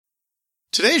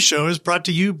Today's show is brought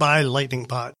to you by Lightning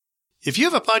Pod. If you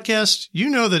have a podcast, you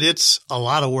know that it's a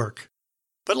lot of work.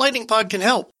 But Lightning Pod can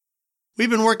help. We've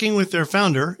been working with their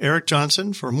founder, Eric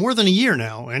Johnson, for more than a year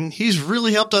now, and he's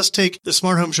really helped us take the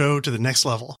Smart Home Show to the next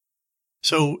level.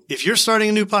 So if you're starting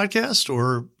a new podcast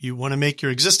or you want to make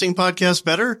your existing podcast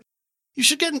better, you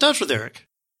should get in touch with Eric.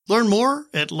 Learn more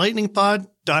at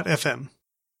lightningpod.fm.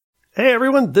 Hey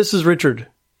everyone, this is Richard.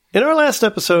 In our last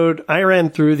episode, I ran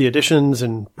through the additions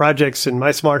and projects in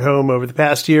my smart home over the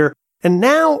past year, and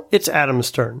now it's Adam's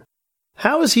turn.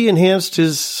 How has he enhanced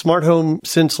his smart home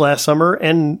since last summer,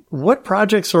 and what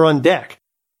projects are on deck?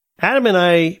 Adam and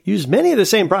I use many of the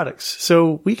same products,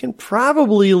 so we can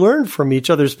probably learn from each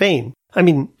other's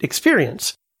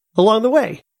experience along the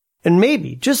way. And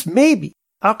maybe, just maybe,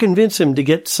 I'll convince him to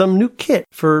get some new kit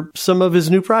for some of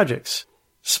his new projects.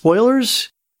 Spoilers?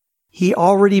 He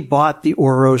already bought the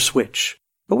Oro Switch,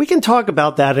 but we can talk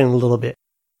about that in a little bit.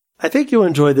 I think you'll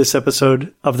enjoy this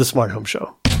episode of The Smart Home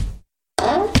Show.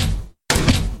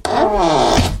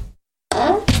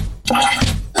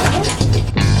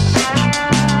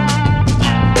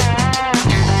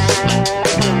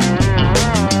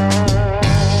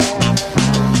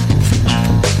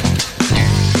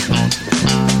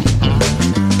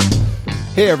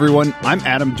 Hey everyone, I'm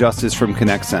Adam Justice from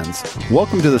ConnectSense.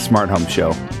 Welcome to the Smart Home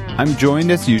Show. I'm joined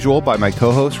as usual by my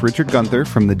co-host Richard Gunther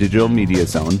from the Digital Media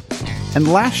Zone.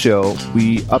 And last show,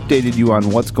 we updated you on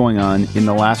what's going on in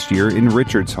the last year in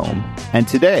Richard's home. And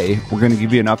today, we're going to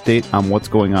give you an update on what's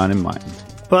going on in mine.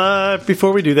 But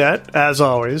before we do that, as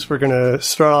always, we're going to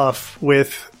start off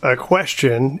with a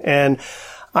question. And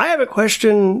I have a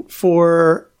question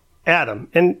for Adam.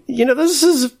 And, this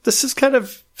is kind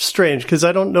of strange because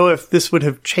I don't know if this would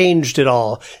have changed at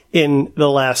all in the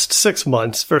last 6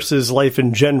 months versus life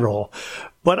in general.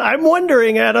 But I'm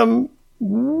wondering, Adam,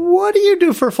 what do you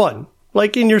do for fun?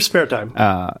 Like in your spare time?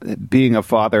 Being a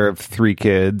father of 3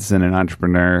 kids and an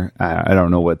entrepreneur, I don't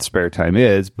know what spare time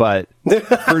is, but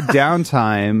for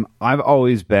downtime, I've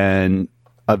always been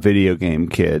a video game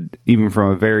kid. Even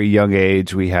from a very young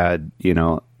age, we had,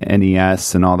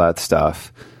 NES and all that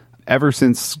stuff. Ever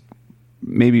since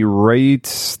maybe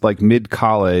right like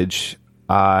mid-college,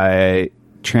 I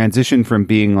transitioned from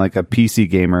being like a PC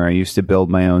gamer. I used to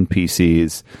build my own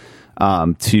PCs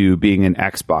to being an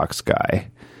Xbox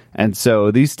guy. And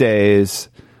so these days,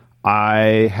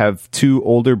 I have 2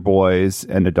 older boys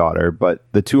and a daughter, but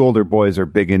the 2 older boys are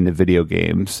big into video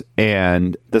games.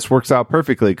 And this works out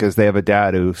perfectly because they have a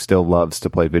dad who still loves to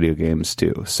play video games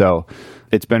too. So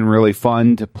it's been really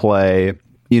fun to play.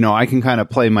 I can kind of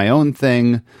play my own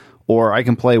thing, or I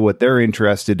can play what they're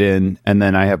interested in, and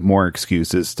then I have more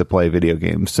excuses to play video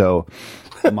games. So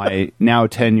my now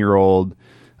 10-year-old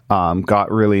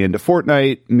got really into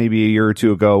Fortnite maybe a year or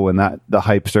 2 ago when the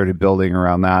hype started building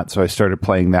around that. So I started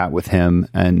playing that with him,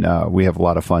 and we have a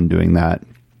lot of fun doing that.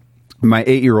 My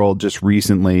 8-year-old just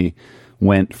recently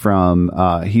went from,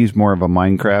 he's more of a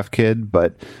Minecraft kid,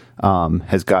 but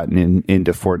has gotten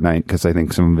into Fortnite because I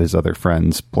think some of his other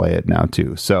friends play it now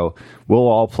too. So we'll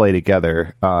all play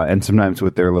together, and sometimes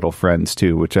with their little friends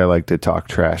too, which I like to talk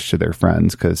trash to their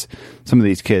friends because some of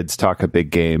these kids talk a big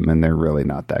game and they're really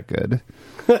not that good.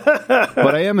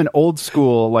 But I am an old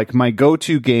school, like my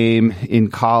go-to game in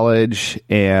college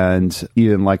and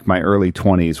even like my early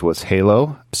 20s was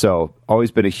Halo. So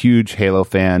always been a huge Halo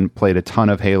fan, played a ton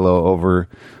of Halo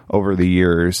over the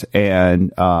years.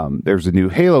 And there's a new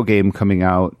Halo game coming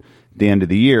out at the end of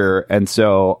the year. And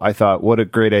so I thought, what a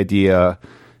great idea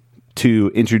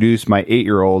to introduce my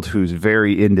 8-year-old who's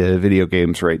very into video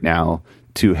games right now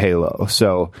to Halo.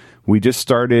 So we just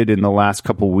started in the last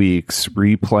couple weeks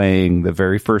replaying the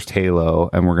very first Halo,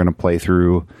 and we're going to play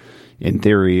through, in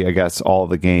theory, I guess, all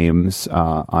the games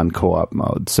on co-op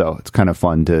mode. So it's kind of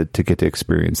fun to get to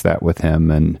experience that with him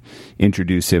and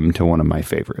introduce him to one of my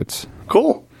favorites.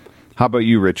 Cool. How about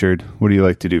you, Richard? What do you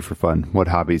like to do for fun? What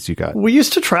hobbies you got? We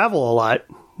used to travel a lot.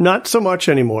 Not so much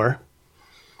anymore.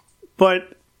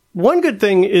 But one good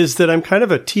thing is that I'm kind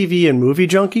of a TV and movie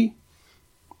junkie.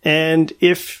 And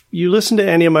if you listen to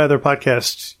any of my other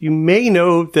podcasts, you may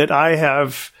know that I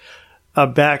have a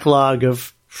backlog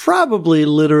of probably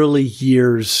literally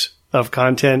years of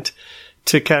content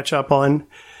to catch up on.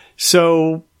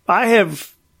 So I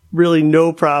have really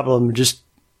no problem just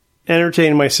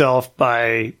entertaining myself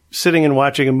by sitting and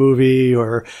watching a movie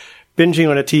or binging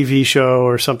on a TV show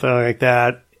or something like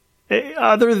that.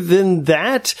 Other than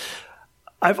that,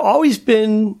 I've always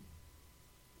been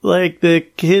like the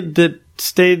kid that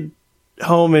stayed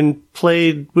home and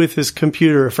played with his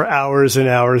computer for hours and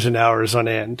hours and hours on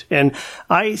end. And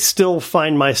I still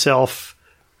find myself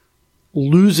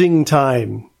losing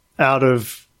time out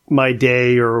of my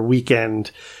day or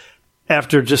weekend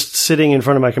after just sitting in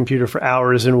front of my computer for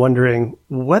hours and wondering,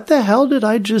 what the hell did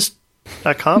I just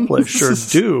accomplish or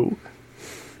do?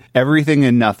 Everything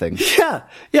and nothing.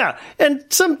 Yeah. And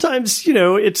sometimes,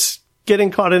 it's getting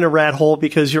caught in a rat hole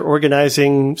because you're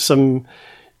organizing some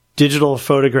digital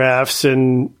photographs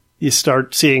and you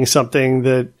start seeing something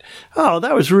that, oh,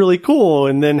 that was really cool.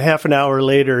 And then half an hour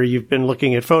later, you've been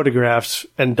looking at photographs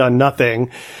and done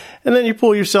nothing. And then you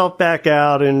pull yourself back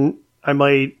out and I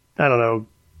might,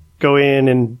 go in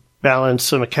and balance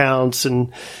some accounts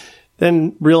and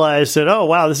then realize that, oh,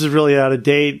 wow, this is really out of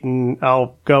date, and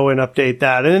I'll go and update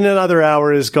that. And then another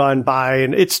hour has gone by,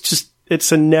 and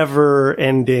it's a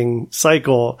never-ending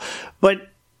cycle. But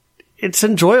it's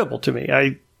enjoyable to me.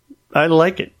 I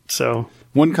like it. So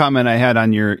one comment I had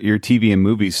on your TV and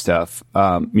movie stuff,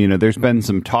 there's been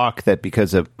some talk that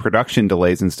because of production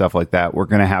delays and stuff like that, we're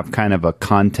going to have kind of a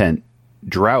content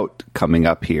drought coming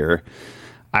up here.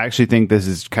 I actually think this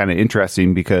is kind of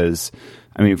interesting because,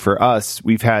 for us,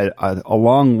 we've had a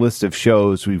long list of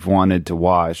shows we've wanted to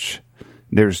watch.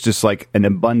 There's just like an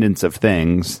abundance of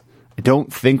things. I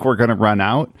don't think we're going to run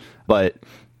out, but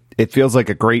it feels like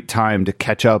a great time to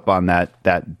catch up on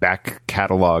that back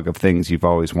catalog of things you've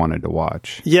always wanted to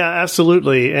watch. Yeah,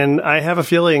 absolutely. And I have a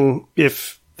feeling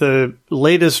if the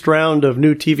latest round of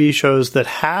new TV shows that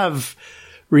have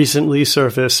recently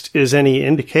surfaced is any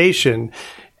indication,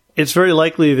 it's very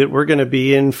likely that we're going to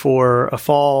be in for a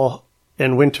fall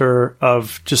and winter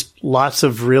of just lots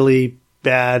of really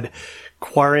bad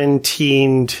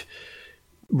quarantined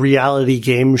reality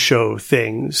game show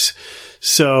things.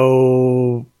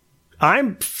 So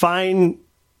I'm fine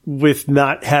with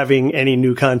not having any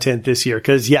new content this year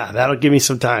because, that'll give me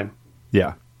some time.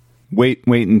 Yeah. Wait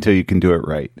until you can do it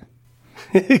right.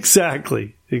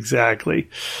 Exactly.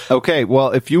 Okay,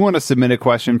 well, if you want to submit a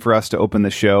question for us to open the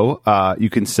show, you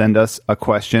can send us a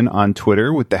question on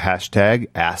Twitter with the hashtag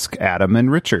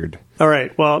AskAdamandRichard. All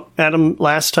right. Well, Adam,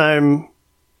 last time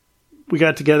we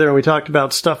got together and we talked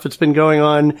about stuff that's been going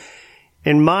on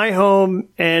in my home.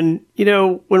 And,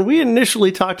 when we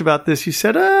initially talked about this, you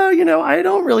said, I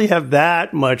don't really have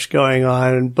that much going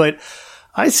on, but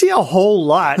I see a whole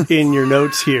lot in your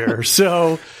notes here.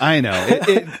 So I know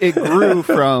it grew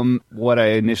from what I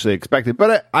initially expected,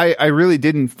 but I really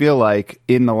didn't feel like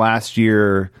in the last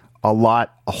year, a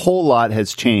whole lot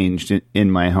has changed in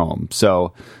my home.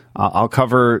 So I'll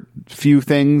cover a few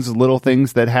things, little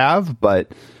things that have,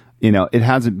 but it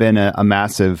hasn't been a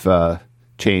massive,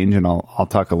 change, and I'll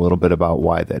talk a little bit about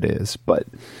why that is. But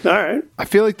all right, I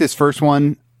feel like this first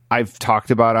one I've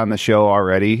talked about on the show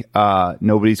already.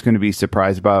 Nobody's going to be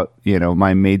surprised about,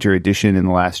 my major addition in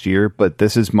the last year, but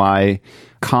this is my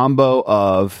combo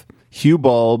of Hue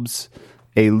bulbs,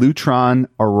 a Lutron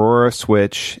Aurora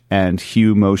switch, and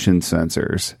Hue motion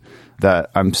sensors that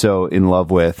I'm so in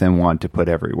love with and want to put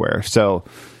everywhere. So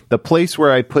the place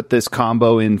where I put this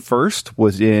combo in first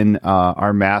was in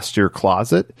our master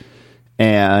closet.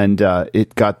 And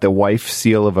it got the wife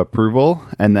seal of approval,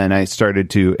 and then I started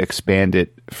to expand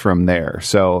it from there.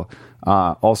 So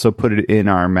also put it in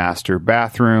our master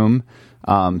bathroom,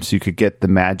 so you could get the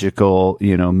magical,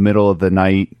 middle of the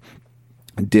night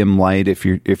dim light if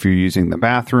you're using the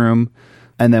bathroom.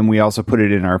 And then we also put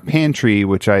it in our pantry,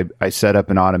 which I set up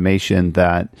an automation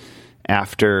that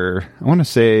after, I want to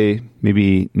say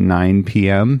maybe 9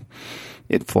 p.m.,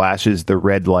 it flashes the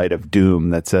red light of doom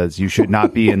that says you should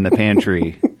not be in the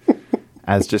pantry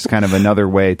as just kind of another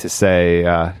way to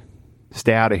say,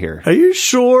 stay out of here. Are you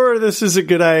sure this is a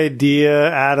good idea,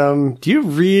 Adam? Do you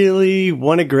really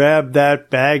want to grab that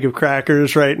bag of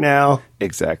crackers right now?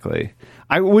 Exactly.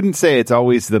 I wouldn't say it's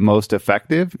always the most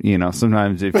effective.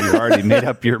 Sometimes if you've already made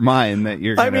up your mind that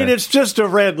you're going it's just a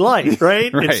red light,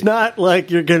 right? Right. It's not like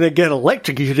you're going to get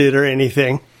electrocuted or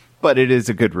anything. But it is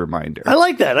a good reminder. I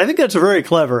like that. I think that's very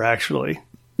clever, actually.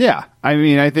 Yeah.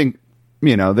 I think,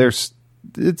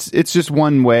 it's just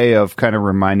one way of kind of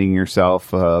reminding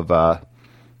yourself of,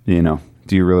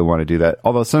 do you really want to do that?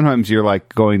 Although sometimes you're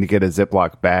like going to get a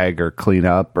Ziploc bag or clean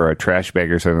up or a trash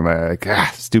bag or something like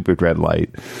stupid red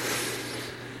light.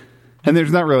 And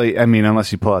there's not really,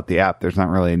 unless you pull out the app, there's not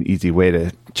really an easy way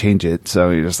to change it. So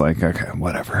you're just like, okay,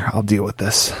 whatever, I'll deal with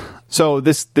this. So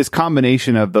this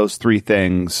combination of those three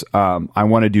things, I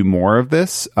want to do more of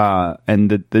this.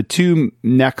 And the two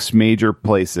next major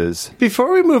places.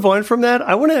 Before we move on from that,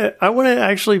 I want to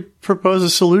actually propose a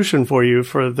solution for you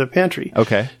for the pantry.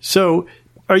 Okay. So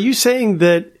are you saying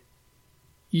that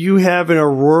you have an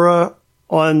Aurora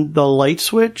on the light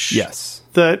switch? Yes.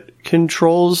 That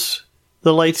controls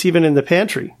the lights even in the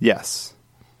pantry? Yes.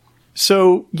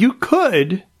 So you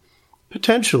could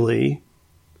potentially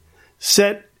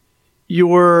set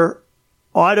your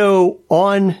auto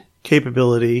on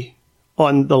capability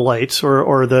on the lights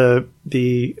or the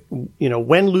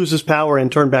when loses power and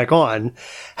turn back on,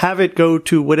 have it go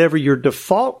to whatever your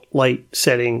default light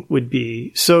setting would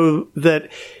be, so that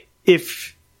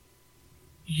if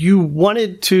you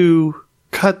wanted to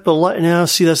cut the light, now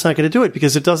see, that's not going to do it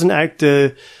because it doesn't act.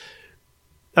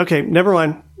 Okay, never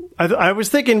mind. I was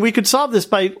thinking we could solve this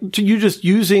by you just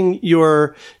using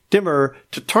your dimmer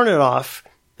to turn it off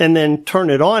and then turn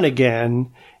it on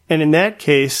again. And in that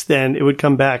case, then it would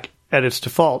come back at its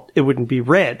default. It wouldn't be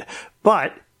red.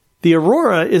 But the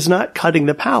Aurora is not cutting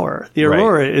the power. The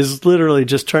Aurora is literally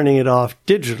just turning it off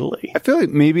digitally. I feel like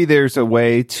maybe there's a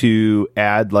way to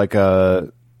add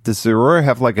does the Aurora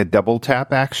have like a double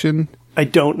tap action? I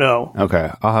don't know.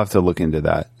 Okay, I'll have to look into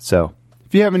that. So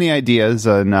if you have any ideas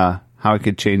on how I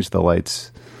could change the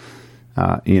lights,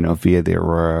 via the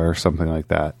Aurora or something like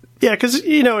that. Yeah, because,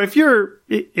 if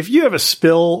you have a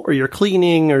spill or you're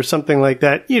cleaning or something like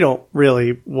that, you don't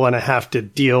really want to have to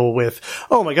deal with,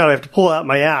 oh my God, I have to pull out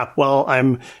my app while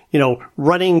I'm,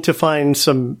 running to find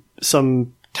some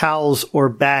towels or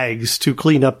bags to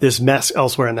clean up this mess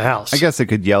elsewhere in the house. I guess I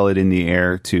could yell it in the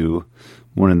air to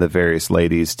one of the various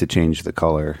ladies to change the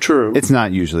color. True. It's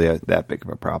not usually that big of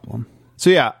a problem.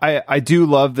 So yeah, I do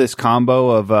love this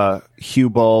combo of Hue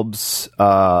bulbs,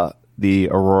 the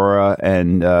Aurora,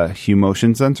 and Hue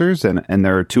motion sensors, and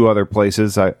there are two other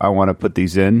places I want to put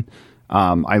these in.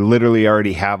 I literally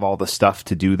already have all the stuff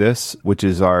to do this, which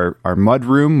is our mud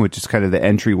room, which is kind of the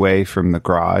entryway from the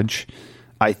garage.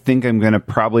 I think I'm going to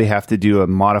probably have to do a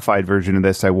modified version of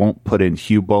this. I won't put in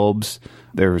Hue bulbs.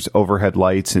 There's overhead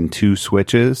lights and 2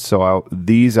 switches, so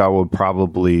I would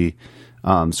probably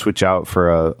switch out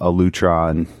for a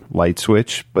Lutron light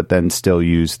switch, but then still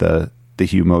use the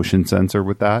Hue motion sensor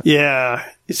with that. Yeah.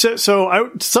 So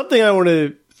something I want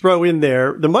to throw in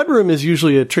there. The mudroom is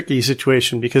usually a tricky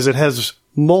situation because it has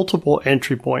multiple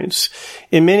entry points.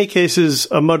 In many cases,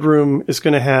 a mudroom is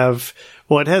going to have,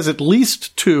 it has at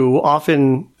least 2,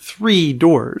 often 3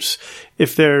 doors.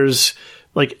 If there's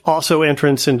also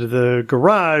entrance into the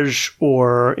garage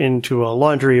or into a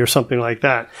laundry or something like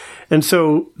that. And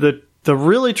so the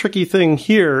really tricky thing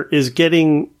here is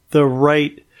getting the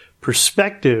right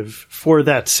perspective for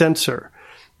that sensor.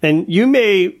 And you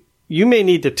may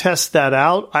need to test that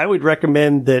out. I would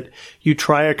recommend that you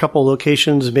try a couple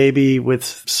locations, maybe with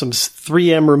some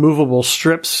 3M removable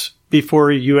strips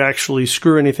before you actually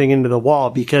screw anything into the wall,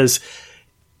 because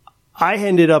I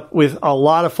ended up with a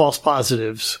lot of false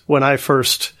positives when I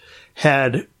first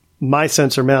had my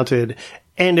sensor mounted,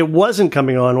 and it wasn't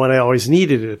coming on when I always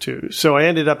needed it to. So I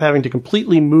ended up having to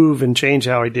completely move and change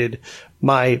how I did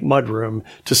my mudroom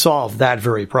to solve that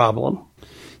very problem.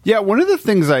 Yeah, one of the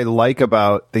things I like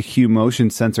about the Hue motion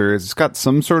sensor is it's got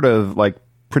some sort of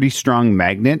pretty strong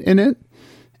magnet in it.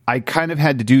 I kind of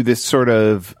had to do this sort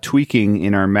of tweaking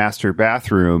in our master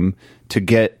bathroom to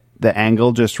get the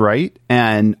angle just right.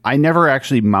 And I never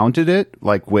actually mounted it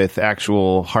with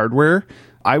actual hardware.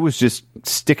 I was just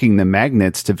sticking the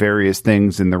magnets to various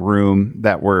things in the room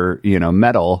that were,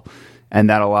 metal,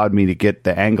 and that allowed me to get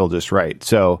the angle just right.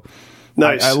 So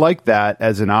nice. I like that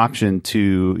as an option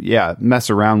to,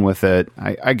 mess around with it.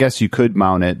 I guess you could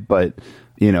mount it, but,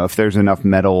 if there's enough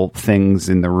metal things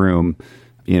in the room,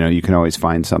 you can always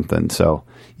find something. So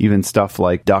even stuff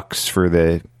like ducts for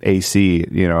the AC,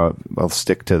 I'll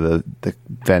stick to the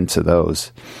vents of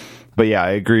those. But yeah, I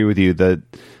agree with you. The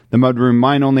mudroom,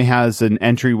 mine only has an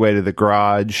entryway to the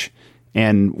garage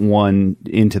and one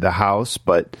into the house,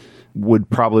 but would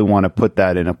probably want to put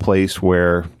that in a place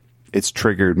where it's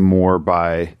triggered more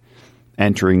by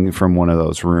entering from one of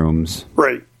those rooms.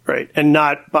 Right. And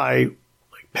not by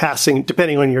passing,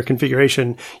 depending on your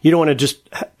configuration. You don't want to just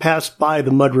pass by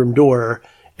the mudroom door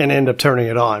and end up turning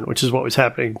it on, which is what was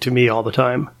happening to me all the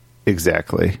time.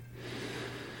 Exactly.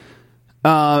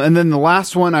 And then the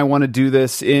last one I want to do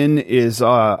this in is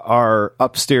our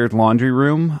upstairs laundry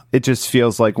room. It just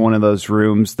feels like one of those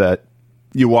rooms that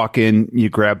you walk in, you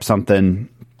grab something,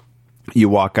 you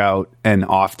walk out, and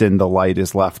often the light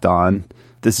is left on.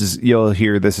 You'll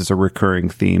hear this is a recurring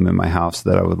theme in my house,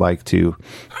 that I would like to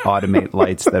automate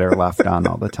lights that are left on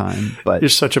all the time. But you're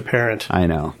such a parent. I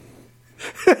know.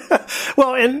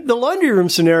 Well, and the laundry room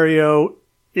scenario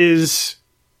is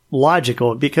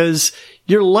logical because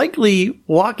you're likely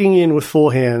walking in with full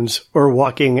hands or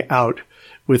walking out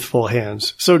with full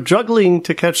hands. So juggling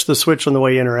to catch the switch on the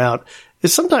way in or out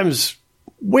is sometimes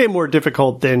way more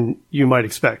difficult than you might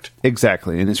expect.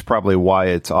 Exactly. And it's probably why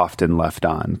it's often left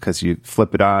on, because you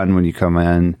flip it on when you come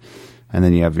in and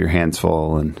then you have your hands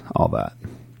full and all that.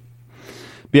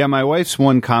 Yeah, my wife's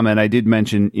one comment, I did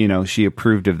mention, she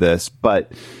approved of this,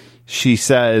 but she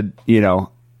said,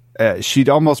 she'd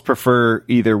almost prefer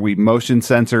either we motion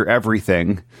sensor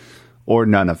everything or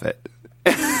none of it.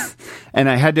 And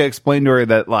I had to explain to her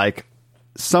that, like,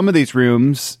 some of these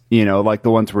rooms, like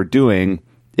the ones we're doing,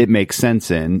 it makes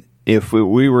sense in. If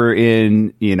we were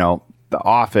in, the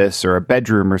office or a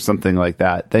bedroom or something like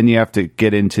that, then you have to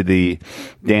get into the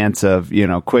dance of,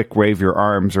 quick wave your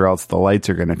arms or else the lights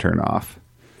are going to turn off.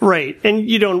 Right. And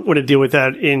you don't want to deal with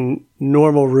that in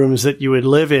normal rooms that you would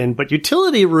live in, but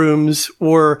utility rooms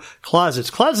or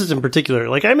closets in particular.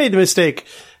 Like, I made the mistake,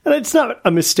 and it's not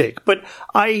a mistake, but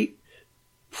I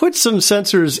put some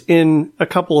sensors in a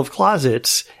couple of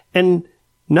closets, and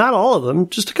not all of them,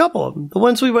 just a couple of them, the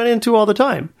ones we went into all the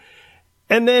time.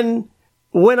 And then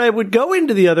when I would go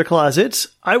into the other closets,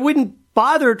 I wouldn't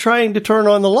bother trying to turn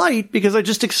on the light because I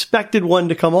just expected one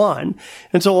to come on.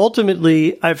 And so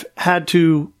ultimately, I've had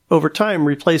to, over time,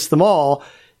 replace them all,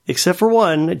 except for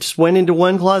one. I just went into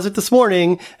one closet this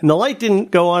morning, and the light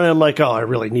didn't go on, and I'm like, oh, I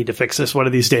really need to fix this one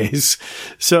of these days.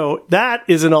 So that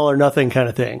is an all or nothing kind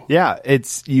of thing. Yeah,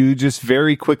 you just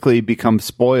very quickly become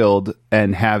spoiled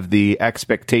and have the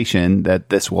expectation that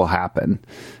this will happen.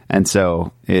 And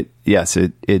so it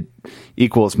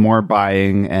equals more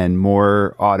buying and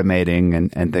more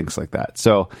automating and things like that.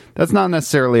 So that's not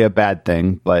necessarily a bad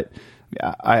thing, but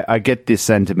I get the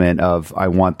sentiment of I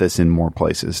want this in more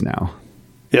places now.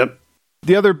 Yep.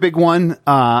 The other big one,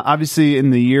 obviously in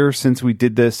the year since we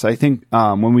did this, I think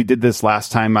when we did this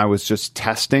last time, I was just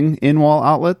testing in-wall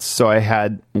outlets. So I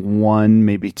had one,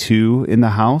 maybe two in the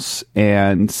house.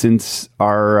 And since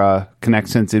our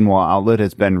ConnectSense in-wall outlet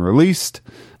has been released,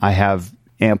 I have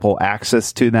ample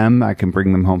access to them. I can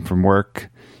bring them home from work,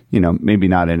 maybe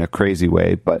not in a crazy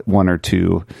way, but one or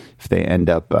two if they end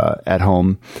up at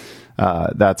home.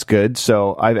 That's good.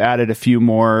 So I've added a few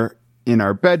more in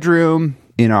our bedroom,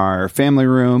 in our family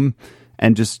room,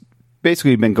 and just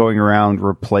basically been going around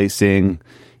replacing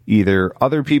either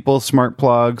other people's smart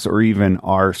plugs or even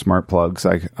our smart plugs.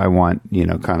 I want,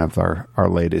 kind of our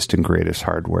latest and greatest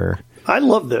hardware. I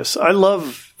love this. I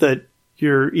love that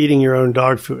you're eating your own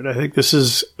dog food. I think this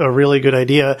is a really good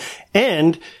idea.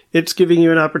 And it's giving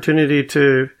you an opportunity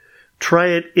to try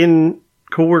it in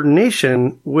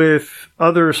coordination with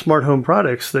other smart home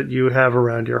products that you have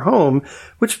around your home,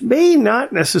 which may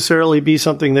not necessarily be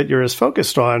something that you're as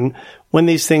focused on when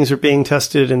these things are being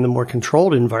tested in the more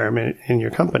controlled environment in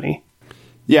your company.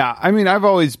 Yeah, I mean, I've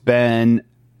always been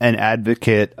an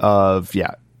advocate of,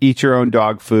 eat your own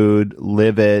dog food,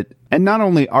 live it, and not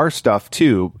only our stuff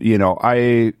too.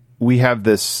 We have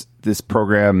this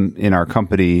program in our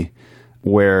company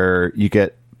where you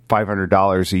get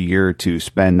 $500 a year to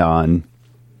spend on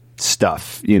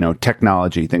stuff,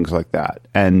 technology, things like that.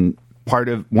 And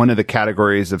one of the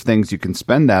categories of things you can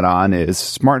spend that on is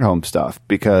smart home stuff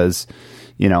because,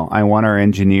 I want our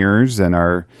engineers and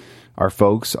our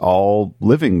folks all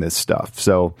living this stuff.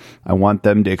 So I want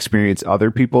them to experience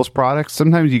other people's products.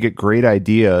 Sometimes you get great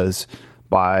ideas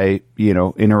by,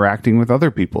 interacting with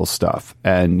other people's stuff.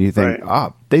 And you think,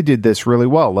 they did this really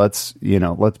well. Let's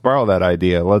borrow that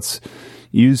idea. Let's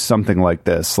use something like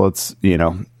this. Let's,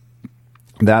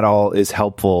 that all is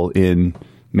helpful in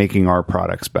making our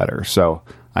products better. So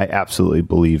I absolutely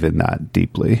believe in that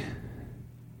deeply.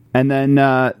 And then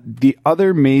the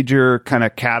other major kind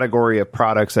of category of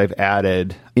products I've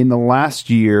added in the last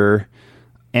year,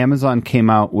 Amazon came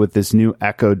out with this new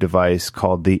Echo device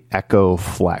called the Echo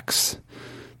Flex.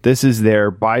 This is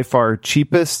their by far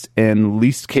cheapest and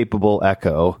least capable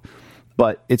Echo,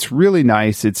 but it's really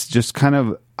nice. It's just kind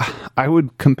of, I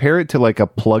would compare it to like a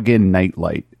plug-in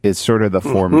nightlight is sort of the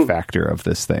form factor of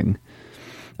this thing.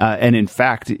 And in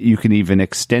fact, you can even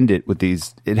extend it with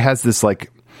these. It has this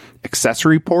like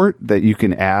accessory port that you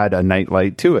can add a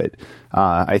nightlight to it.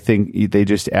 I think they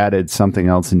just added something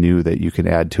else new that you can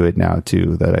add to it now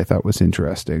too that I thought was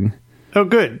interesting. Oh,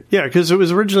 good. Yeah, because it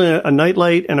was originally a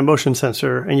nightlight and a motion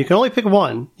sensor, and you can only pick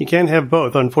one. You can't have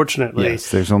both, unfortunately.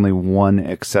 Yes, there's only one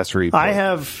accessory port. I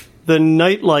have the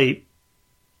nightlight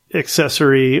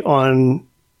accessory on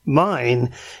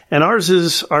mine, and ours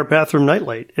is our bathroom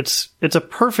nightlight. It's a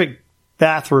perfect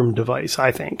bathroom device,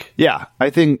 I think. Yeah, I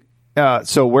think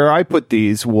so. Where I put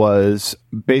these was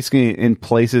basically in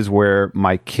places where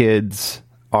my kids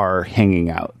are hanging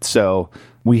out. So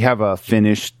we have a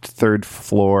finished third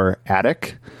floor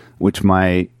attic, which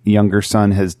my younger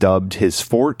son has dubbed his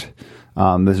fort.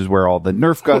 This is where all the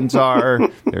Nerf guns are.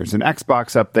 There's an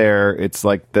Xbox up there. It's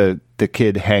like the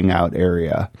kid hangout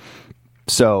area.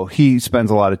 So he spends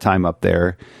a lot of time up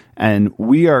there. And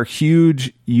we are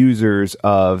huge users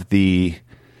of the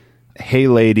Hey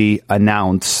Lady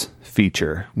announce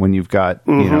feature when you've got,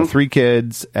 3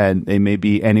 kids and they may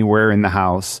be anywhere in the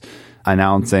house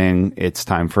announcing it's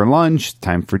time for lunch,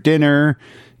 time for dinner,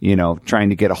 trying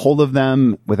to get a hold of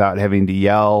them without having to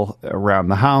yell around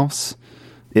the house.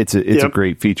 It's a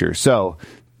great feature. So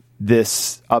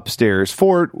this upstairs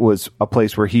fort was a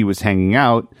place where he was hanging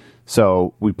out.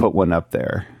 So we put one up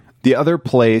there. The other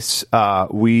place,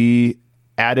 we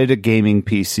added a gaming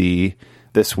PC.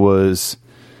 This was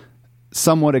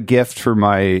somewhat a gift for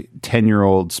my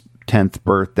 10-year-old's 10th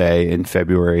birthday in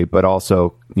February, but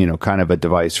also, kind of a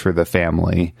device for the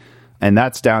family. And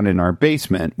that's down in our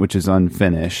basement, which is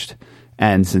unfinished.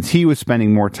 And since he was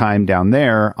spending more time down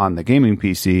there on the gaming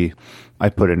PC, I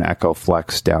put an Echo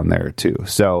Flex down there too.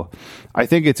 So I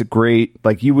think it's a great,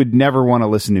 you would never want to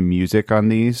listen to music on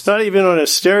these. Not even on a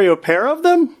stereo pair of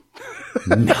them?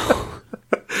 No.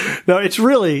 No, it's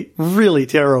really, really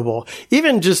terrible.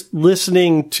 Even just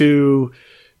listening to,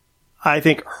 I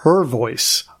think, her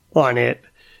voice on it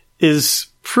is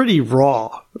pretty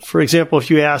raw. For example, if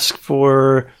you ask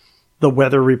for the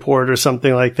weather report or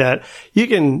something like that, you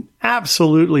can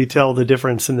absolutely tell the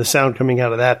difference in the sound coming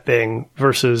out of that thing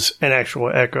versus an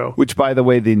actual Echo. Which, by the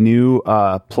way, the new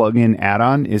plug-in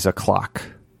add-on is a clock.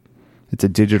 It's a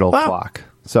digital clock.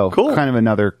 So cool. Kind of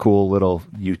another cool little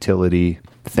utility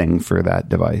thing for that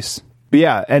device. But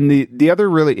yeah, and the other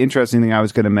really interesting thing I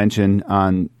was going to mention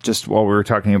on just while we were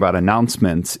talking about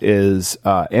announcements is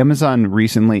Amazon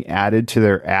recently added to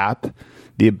their app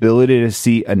the ability to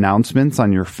see announcements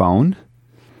on your phone.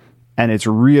 And it's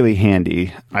really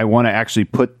handy. I want to actually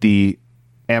put the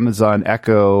Amazon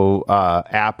Echo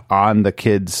app on the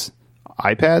kids'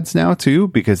 iPads now too,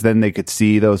 because then they could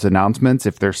see those announcements.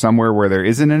 If they're somewhere where there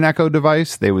isn't an Echo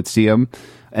device, they would see them.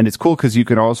 And it's cool because you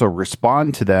can also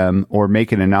respond to them or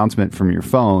make an announcement from your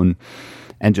phone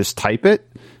and just type it,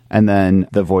 and then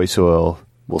the voice will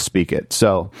speak it.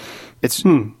 So it's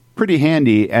pretty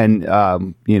handy. And,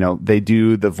 they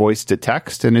do the voice to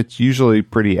text, and it's usually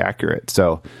pretty accurate.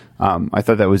 So I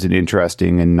thought that was an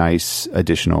interesting and nice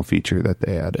additional feature that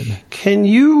they added. Can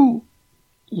you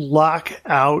lock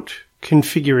out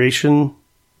configuration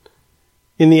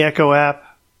in the Echo app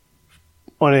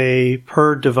on a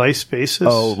per device basis?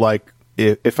 Oh, like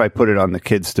if I put it on the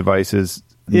kids' devices,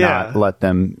 not let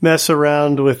them mess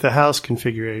around with the house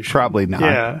configuration. Probably not.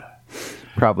 Yeah.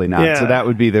 Probably not. Yeah. So that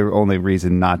would be the only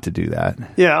reason not to do that.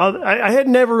 Yeah, I had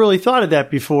never really thought of that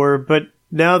before, but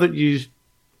now that you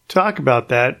talk about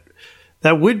that,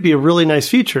 that would be a really nice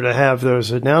feature to have those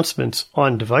announcements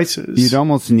on devices. You'd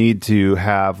almost need to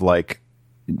have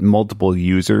multiple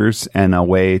users and a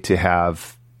way to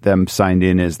have them signed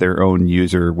in as their own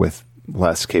user with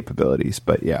less capabilities.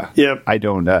 But I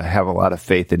don't have a lot of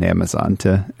faith in Amazon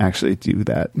to actually do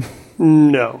that.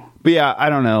 No. But yeah, I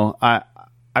don't know.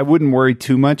 I wouldn't worry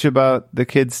too much about the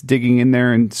kids digging in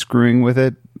there and screwing with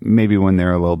it. Maybe when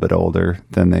they're a little bit older,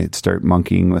 then they'd start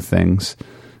monkeying with things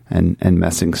and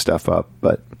messing stuff up.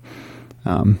 But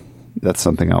that's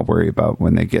something I'll worry about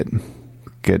when they get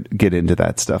into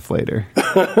that stuff later.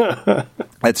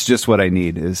 That's just what I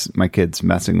need is my kids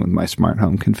messing with my smart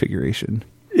home configuration.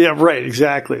 Yeah, right.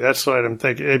 Exactly. That's what I'm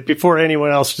thinking. Before anyone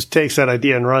else just takes that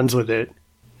idea and runs with it.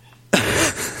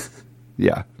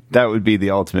 Yeah, that would be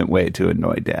the ultimate way to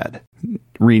annoy Dad.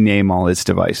 Rename all his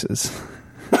devices.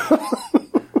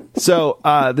 So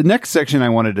the next section I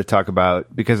wanted to talk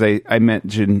about, because I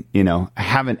mentioned, I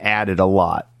haven't added a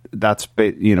lot. That's,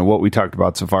 what we talked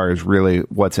about so far is really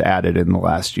what's added in the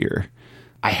last year.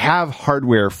 I have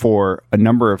hardware for a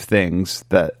number of things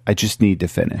that I just need to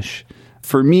finish.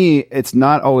 For me, it's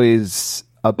not always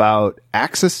about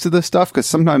access to the stuff, because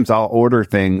sometimes I'll order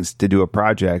things to do a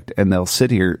project and they'll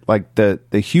sit here. Like the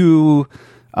Hue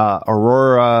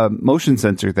Aurora motion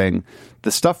sensor thing,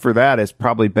 the stuff for that has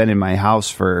probably been in my house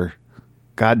for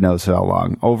God knows how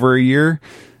long, over a year.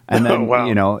 And then,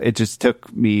 it just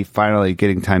took me finally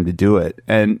getting time to do it.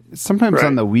 And sometimes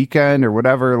on the weekend or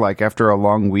whatever, after a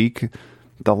long week,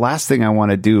 the last thing I want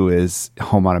to do is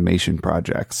home automation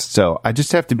projects. So I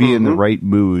just have to be in the right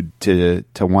mood to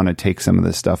want to take some of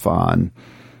this stuff on.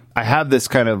 I have this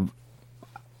kind of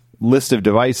list of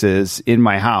devices in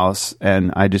my house,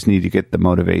 and I just need to get the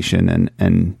motivation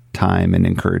and time and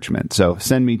encouragement. So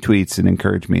send me tweets and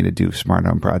encourage me to do smart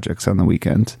home projects on the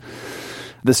weekends.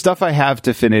 The stuff I have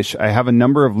to finish, I have a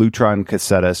number of Lutron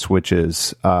Caseta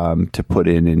switches to put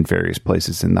in various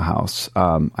places in the house.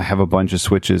 I have a bunch of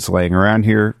switches laying around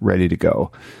here ready to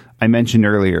go. I mentioned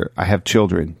earlier, I have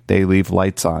children. They leave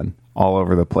lights on all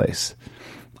over the place.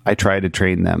 I try to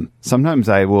train them. Sometimes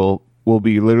I will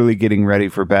be literally getting ready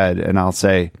for bed, and I'll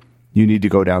say, you need to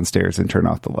go downstairs and turn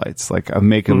off the lights. Like,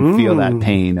 make them feel that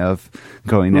pain of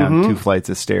going down 2 flights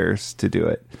of stairs to do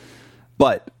it.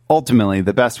 But ultimately,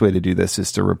 the best way to do this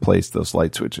is to replace those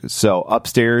light switches. So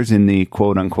upstairs in the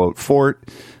quote unquote fort,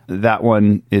 that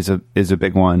one is a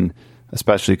big one,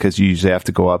 especially because you usually have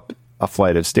to go up a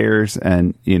flight of stairs,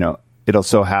 and it'll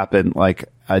so happen like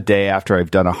a day after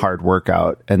I've done a hard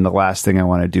workout, and the last thing I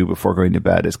want to do before going to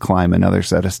bed is climb another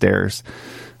set of stairs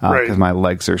because my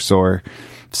legs are sore.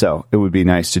 So it would be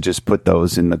nice to just put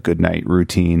those in the good night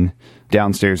routine.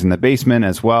 Downstairs in the basement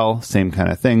as well, same kind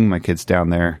of thing. My kid's down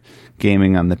there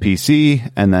gaming on the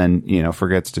PC and then,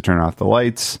 forgets to turn off the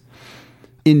lights.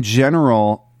 In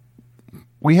general,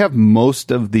 we have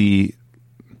most of the,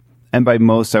 and by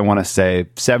most I want to say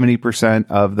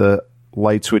 70% of the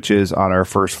light switches on our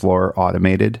first floor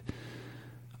automated.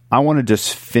 I want to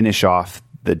just finish off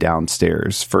the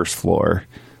downstairs first floor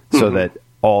so that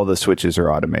all the switches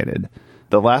are automated.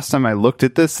 The last time I looked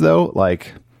at this, though,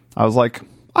 I was like,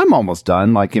 I'm almost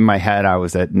done. Like, in my head, I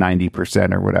was at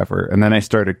 90% or whatever. And then I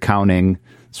started counting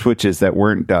switches that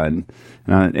weren't done.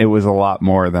 And it was a lot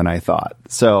more than I thought.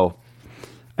 So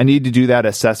I need to do that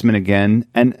assessment again.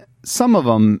 And some of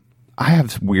them, I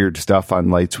have weird stuff on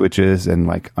light switches and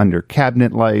like under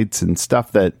cabinet lights and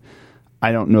stuff that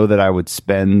I don't know that I would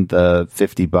spend the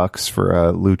 $50 for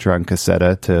a Lutron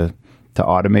Caseta to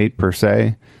automate per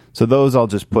se. So those I'll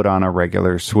just put on a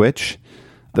regular switch.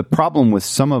 The problem with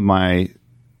some of my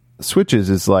switches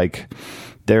is like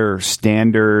they're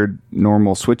standard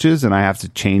normal switches and I have to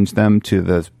change them to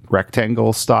the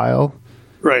rectangle style.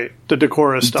 Right. The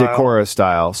Decora style. Decora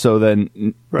style. So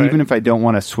then even if I don't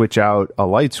want to switch out a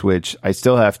light switch, I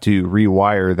still have to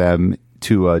rewire them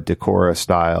to a Decora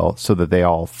style so that they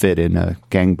all fit in a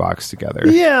gang box together.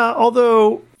 Yeah,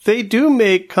 although they do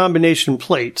make combination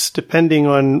plates depending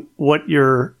on what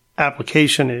your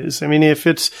application is. I mean, if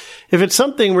it's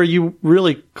something where you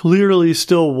really clearly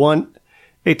still want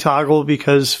a toggle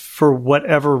because for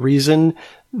whatever reason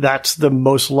that's the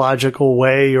most logical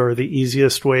way or the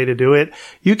easiest way to do it,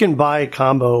 you can buy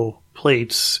combo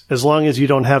plates as long as you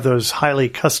don't have those highly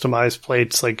customized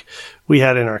plates like we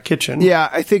had in our kitchen. Yeah,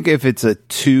 I think if it's a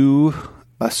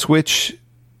switch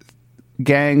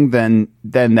gang, then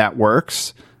that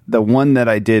works. The one that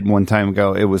I did one time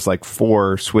ago, it was like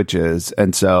 4 switches.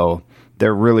 And so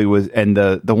there really was, and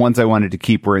the ones I wanted to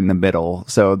keep were in the middle.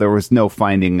 So there was no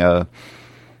finding a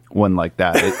one like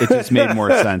that. It just made more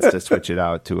sense to switch it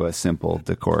out to a simple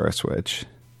Decora switch.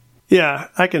 Yeah,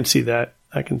 I can see that.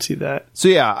 So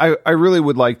yeah, I really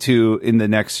would like to, in the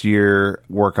next year,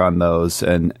 work on those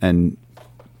and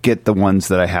get the ones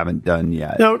that I haven't done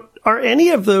yet. Now, are any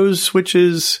of those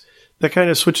switches the kind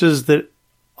of switches that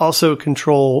also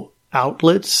control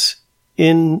outlets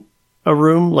in a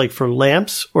room, like for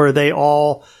lamps, or are they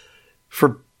all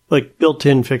for like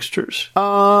built-in fixtures?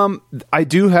 I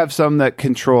do have some that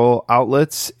control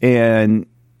outlets, and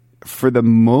for the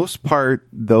most part,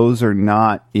 those are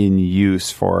not in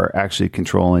use for actually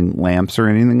controlling lamps or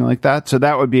anything like that. So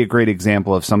that would be a great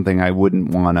example of something I wouldn't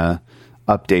want to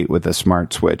update with a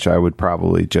smart switch. I would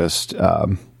probably just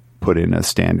put in a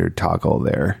standard toggle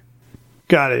there.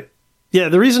 Got it. Yeah,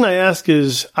 the reason I ask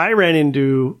is I ran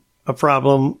into a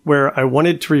problem where I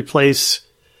wanted to replace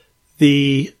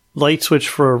the light switch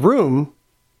for a room,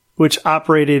 which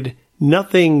operated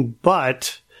nothing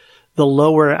but the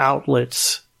lower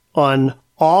outlets on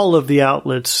all of the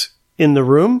outlets in the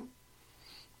room.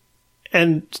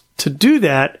 And to do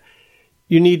that,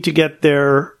 you need to get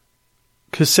their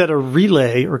Caseta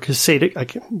relay or Caseta. I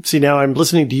can see now I'm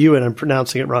listening to you and I'm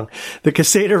pronouncing it wrong. The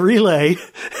Caseta relay.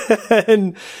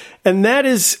 and that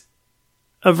is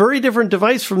a very different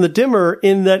device from the dimmer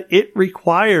in that it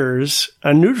requires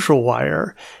a neutral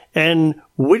wire. And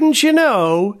wouldn't you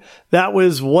know, that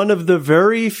was one of the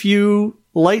very few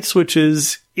light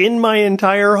switches in my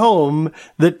entire home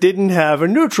that didn't have a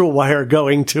neutral wire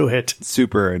going to it.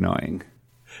 Super annoying.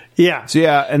 Yeah. So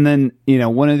yeah, and then,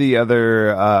 one of the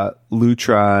other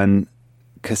Lutron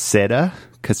Caseta.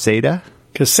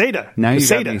 Now you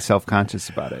got me self-conscious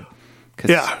about it.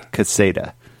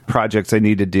 Caseta. Projects I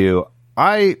need to do.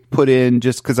 I put in,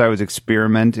 just because I was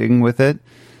experimenting with it,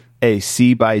 a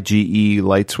C by GE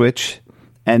light switch,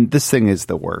 and this thing is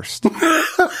the worst.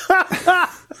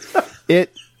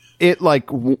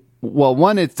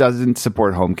 One, it doesn't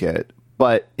support HomeKit,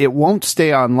 but it won't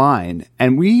stay online.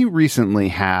 And we recently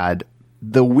had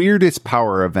the weirdest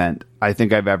power event I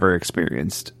think I've ever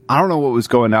experienced. I don't know what was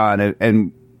going on,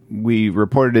 and we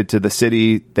reported it to the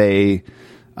city. They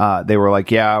were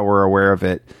like, yeah, we're aware of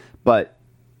it. But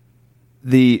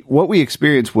what we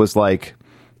experienced was like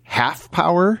half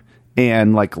power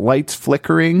and like lights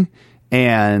flickering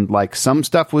And like some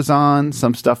stuff was on,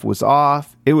 some stuff was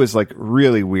off. It was like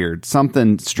really weird.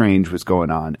 Something strange was going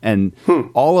on. And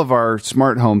all of our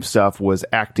smart home stuff was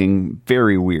acting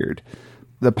very weird.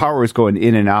 The power was going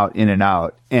in and out, in and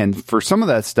out. And for some of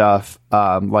that stuff,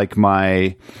 like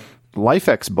my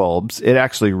LifeX bulbs, it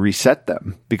actually reset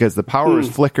them because the power was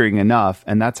flickering enough.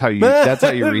 And that's how you reset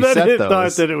those.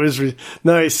 Thought that it was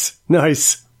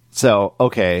nice. So,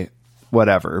 okay,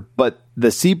 whatever. But the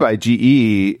C by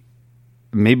GE,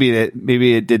 maybe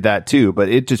it did that too, but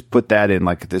it just put that in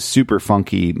like this super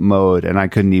funky mode and I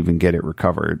couldn't even get it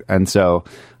recovered. And so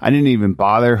I didn't even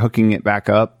bother hooking it back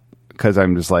up because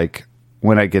I'm just like,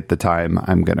 when I get the time,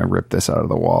 I'm going to rip this out of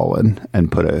the wall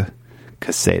and put a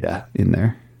Caseta in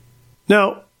there.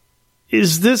 Now,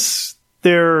 is this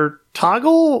their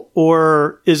toggle,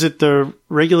 or is it the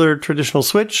regular traditional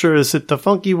switch, or is it the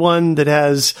funky one that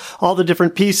has all the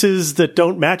different pieces that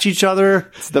don't match each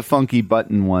other? It's the funky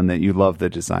button one that you love the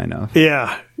design of.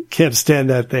 Yeah, can't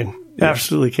stand that thing. Yeah.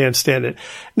 Absolutely can't stand it.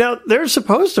 Now, they're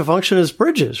supposed to function as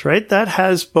bridges, right? That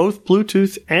has both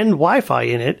Bluetooth and Wi-Fi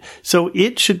in it, so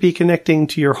it should be connecting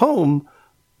to your home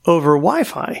over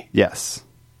Wi-Fi. Yes.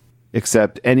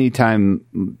 Except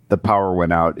anytime the power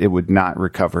went out, it would not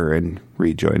recover and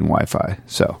rejoin Wi-Fi.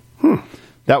 So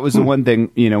that was the one thing,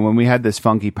 when we had this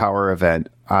funky power event,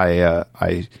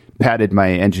 I patted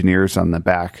my engineers on the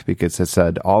back because it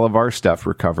said all of our stuff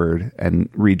recovered and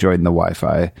rejoined the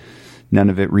Wi-Fi. None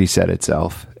of it reset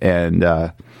itself. And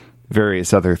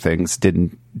various other things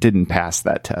didn't pass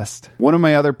that test. One of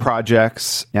my other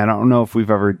projects, I don't know if we've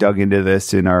ever dug into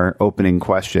this in our opening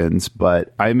questions,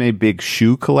 but I'm a big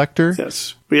shoe collector.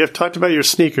 Yes. We have talked about your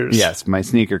sneakers. Yes, my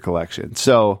sneaker collection.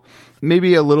 So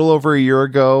maybe a little over a year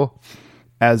ago,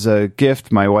 as a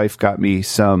gift, my wife got me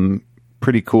some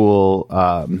pretty cool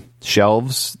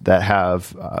shelves that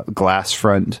have glass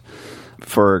front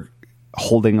for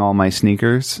holding all my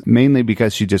sneakers, mainly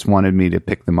because she just wanted me to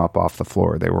pick them up off the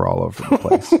floor. They were all over the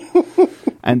place.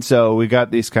 And so we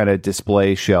got these kind of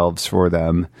display shelves for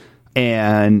them.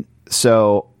 And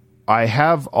so I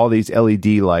have all these LED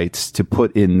lights to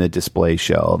put in the display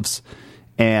shelves,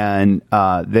 and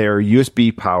they're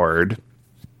USB powered.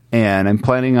 And I'm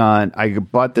planning on, I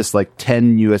bought this like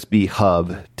 10 USB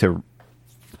hub to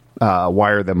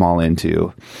wire them all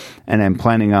into. And I'm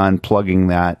planning on plugging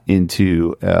that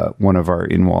into one of our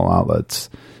in-wall outlets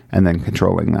and then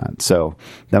controlling that. So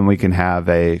then we can have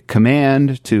a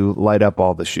command to light up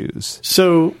all the shoes.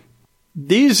 So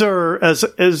these are,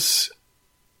 as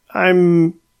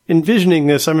I'm envisioning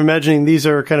this, I'm imagining these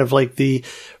are kind of like the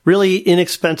really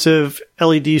inexpensive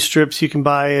LED strips you can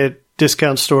buy at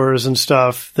discount stores and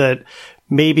stuff that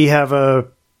maybe have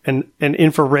an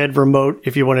infrared remote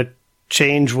if you want to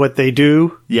change what they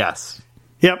do. Yes.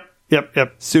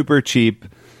 Yep. Super cheap.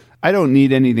 I don't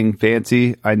need anything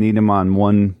fancy. I need them on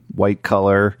one white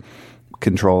color,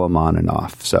 control them on and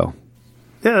off. So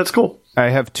yeah, that's cool.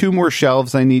 I have 2 more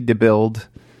shelves I need to build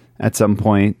at some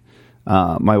point.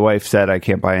 My wife said I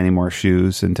can't buy any more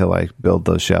shoes until I build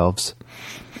those shelves.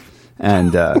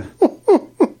 And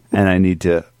and I need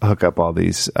to hook up all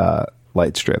these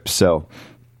light strips. So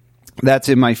that's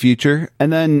in my future.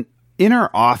 And then in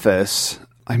our office,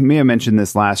 I may have mentioned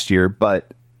this last year,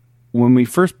 but when we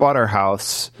first bought our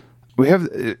house, we have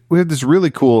this really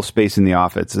cool space in the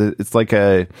office. It's like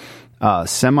a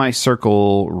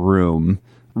semicircle room,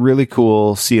 really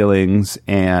cool ceilings,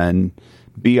 and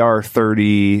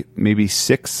BR30, maybe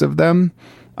 6 of them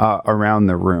around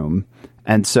the room.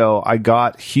 And so I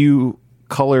got Hue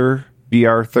Color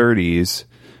BR30s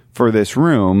for this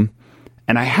room,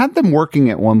 and I had them working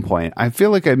at one point. I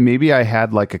feel like I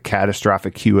had like a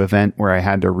catastrophic Hue event where I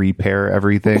had to repair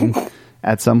everything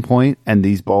at some point, and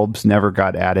these bulbs never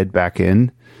got added back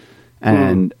in.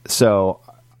 And so,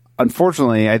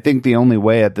 unfortunately, I think the only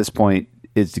way at this point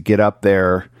is to get up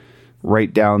there,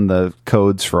 write down the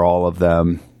codes for all of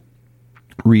them,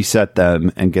 reset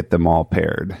them, and get them all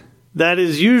paired. That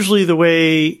is usually the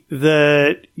way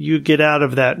that you get out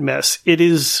of that mess. It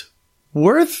is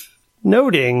worth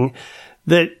noting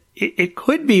that it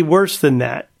could be worse than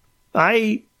that.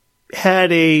 I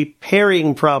had a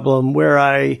pairing problem where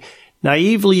I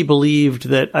naively believed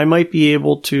that I might be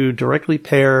able to directly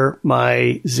pair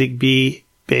my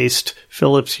Zigbee-based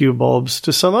Philips Hue bulbs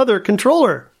to some other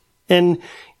controller. And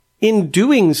in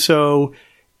doing so,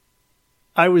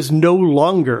 I was no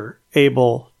longer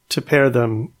able to pair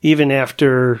them, even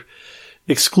after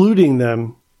excluding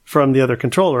them from the other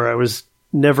controller. I was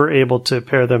never able to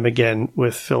pair them again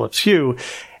with Philips Hue.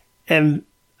 And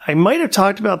I might have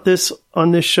talked about this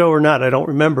on this show or not. I don't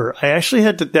remember. I actually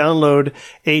had to download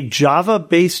a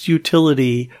Java-based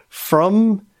utility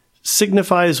from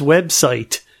Signify's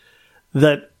website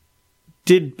that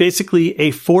did basically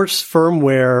a force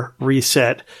firmware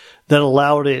reset that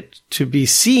allowed it to be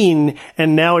seen,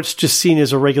 and now it's just seen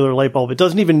as a regular light bulb. It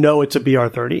doesn't even know it's a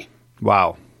BR30.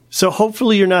 Wow. So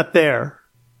hopefully you're not there.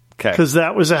 Okay. Because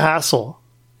that was a hassle.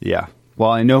 Yeah.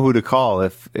 Well, I know who to call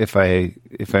if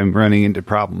I'm running into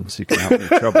problems. You can help me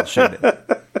troubleshoot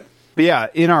it. But yeah,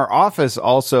 in our office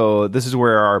also, this is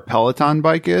where our Peloton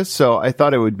bike is. So I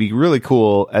thought it would be really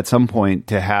cool at some point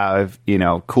to have,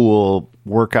 cool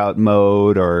workout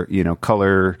mode or,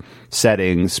 color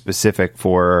settings specific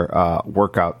for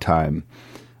workout time.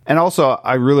 And also,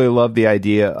 I really love the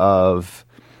idea of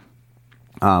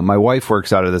my wife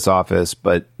works out of this office,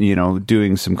 but,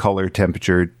 doing some color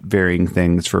temperature varying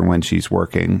things for when she's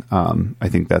working. I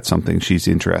think that's something she's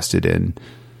interested in.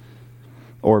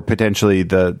 Or potentially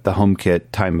the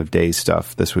HomeKit time of day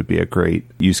stuff. This would be a great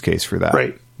use case for that.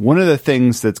 Right. One of the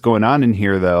things that's going on in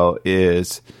here, though,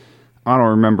 is I don't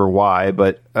remember why,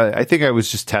 but I think I was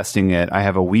just testing it. I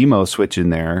have a Wemo switch in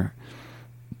there,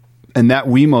 and that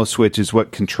Wemo switch is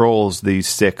what controls these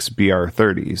 6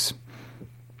 BR30s.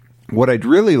 What I'd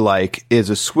really like is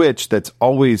a switch that's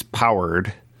always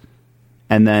powered,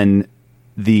 and then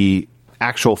the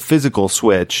actual physical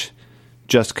switch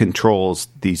just controls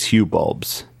these hue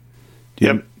bulbs. Do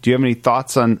you have any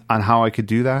thoughts on how I could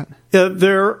do that? Yeah,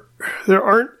 there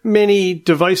aren't many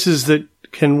devices that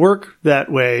can work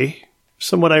that way.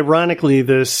 Somewhat ironically,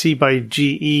 the C by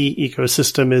GE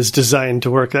ecosystem is designed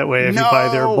to work that way if you buy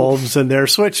their bulbs and their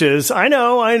switches. I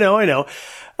know.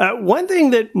 One thing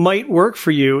that might work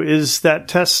for you is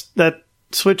that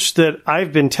switch that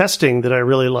I've been testing that I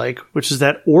really like, which is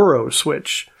that Oro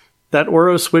switch. That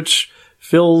Oro switch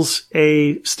fills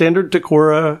a standard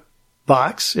Decora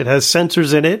box. It has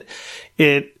sensors in it.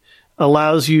 It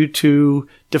allows you to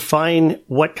define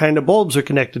what kind of bulbs are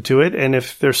connected to it. And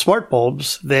if they're smart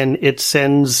bulbs, then it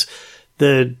sends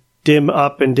the dim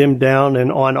up and dim down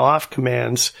and on off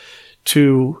commands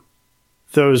to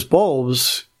those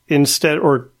bulbs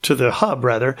or to the hub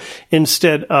rather,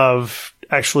 instead of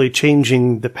actually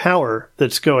changing the power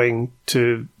that's going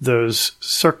to those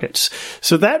circuits.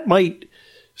 So that might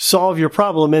solve your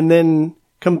problem, and then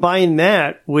combine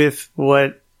that with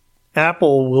what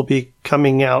Apple will be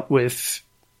coming out with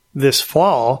this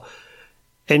fall,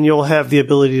 and you'll have the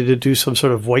ability to do some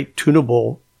sort of white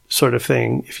tunable sort of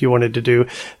thing if you wanted to do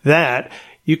that.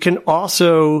 You can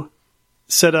also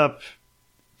set up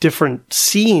different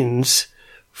scenes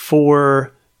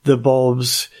for the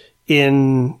bulbs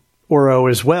in Oro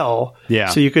as well. Yeah.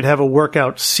 So you could have a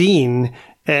workout scene,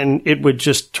 and it would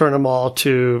just turn them all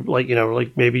to like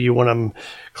maybe you want them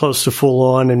close to full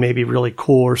on and maybe really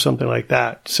cool or something like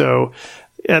that. So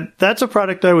that's a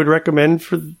product I would recommend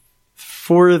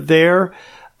for there.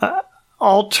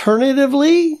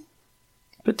 Alternatively,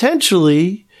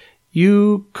 potentially,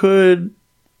 you could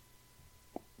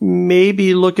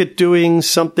maybe look at doing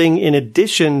something in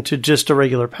addition to just a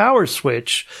regular power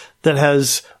switch that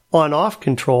has on-off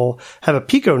control, have a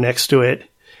Pico next to it.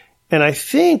 And I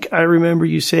think I remember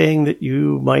you saying that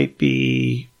you might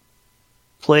be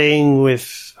playing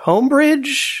with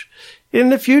Homebridge in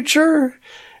the future.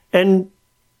 And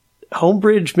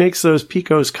Homebridge makes those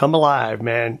Picos come alive,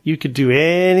 man. You could do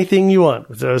anything you want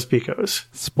with those Picos.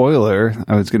 Spoiler,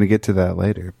 I was going to get to that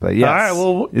later. But yes, all right,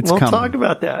 well, we'll talk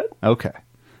about that. Okay.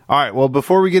 All right, well,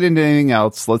 before we get into anything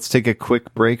else, let's take a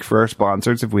quick break for our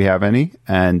sponsors, if we have any,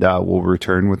 and we'll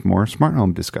return with more smart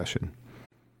home discussion.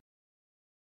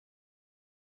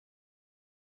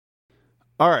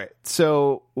 All right,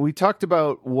 so we talked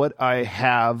about what I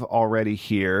have already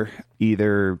here,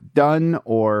 either done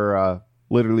or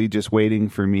literally just waiting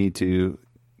for me to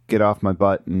get off my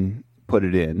butt and put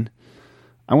it in.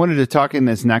 I wanted to talk in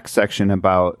this next section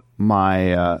about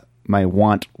my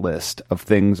want list of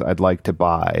things I'd like to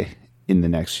buy in the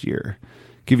next year.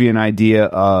 Give you an idea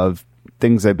of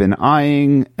things I've been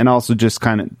eyeing, and also just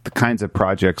kind of the kinds of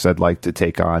projects I'd like to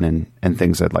take on and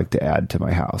things I'd like to add to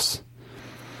my house.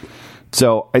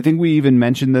 So I think we even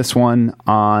mentioned this one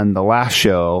on the last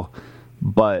show,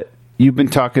 but you've been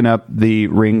talking up the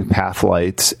Ring Path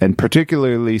lights, and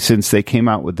particularly since they came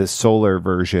out with this solar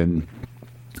version,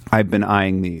 I've been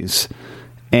eyeing these.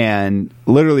 And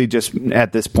literally just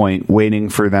at this point, waiting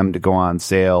for them to go on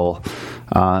sale.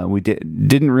 We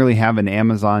didn't really have an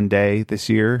Amazon day this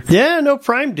year. Yeah, no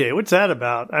Prime Day. What's that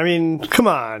about? I mean, come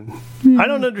on. I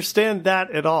don't understand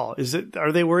that at all.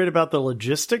 Are they worried about the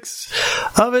logistics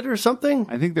of it or something?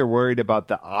 I think they're worried about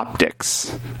the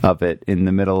optics of it in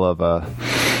the middle of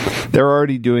they're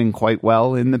already doing quite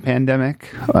well in the pandemic.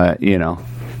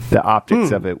 the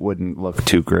optics of it wouldn't look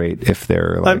too great if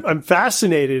they're like... I'm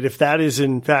fascinated if that is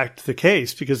in fact the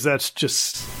case, because that's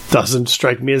just doesn't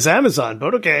strike me as Amazon,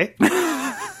 but okay.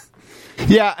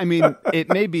 Yeah, I mean, it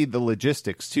may be the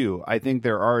logistics too. I think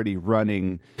they're already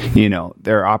running,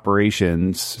 their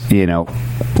operations,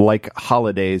 like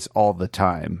holidays all the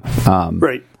time.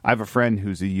 Right. I have a friend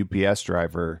who's a UPS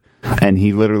driver, and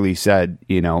he literally said,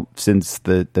 since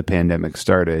the pandemic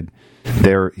started,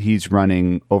 he's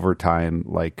running overtime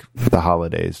like the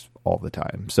holidays all the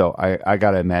time. So I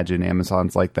got to imagine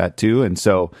Amazon's like that too. And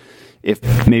so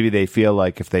if maybe they feel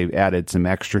like if they added some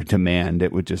extra demand,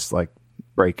 it would just like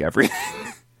break everything.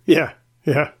 Yeah.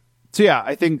 Yeah. So yeah,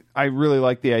 I think I really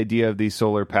like the idea of these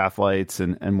solar path lights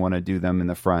and want to do them in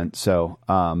the front. So,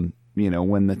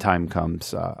 when the time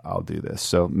comes, I'll do this.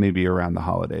 So maybe around the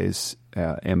holidays,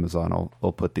 Amazon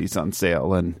will put these on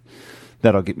sale, and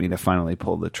that'll get me to finally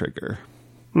pull the trigger.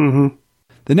 Mm-hmm.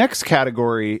 The next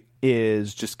category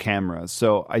is just cameras.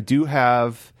 So I do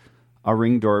have a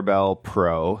Ring Doorbell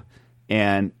Pro,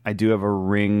 and I do have a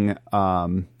Ring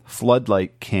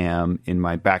floodlight cam in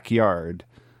my backyard,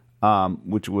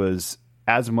 which was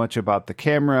as much about the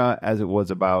camera as it was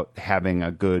about having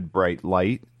a good bright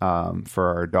light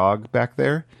for our dog back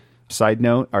there. Side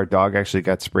note, our dog actually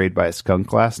got sprayed by a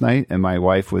skunk last night, and my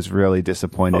wife was really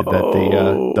disappointed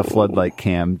that the floodlight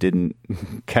cam didn't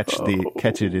catch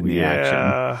it in the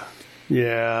action.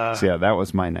 Yeah. So yeah, that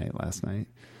was my night last night.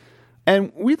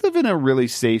 And we live in a really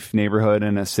safe neighborhood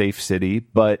and a safe city,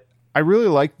 but I really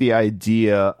like the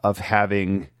idea of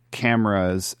having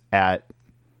cameras at,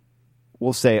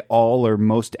 we'll say, all or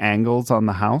most angles on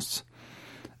the house,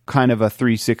 kind of a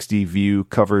 360 view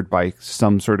covered by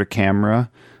some sort of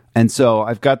camera. And so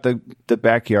I've got the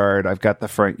backyard, I've got the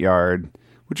front yard,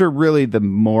 which are really the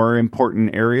more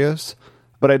important areas.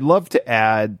 But I'd love to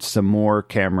add some more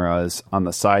cameras on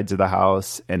the sides of the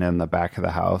house and in the back of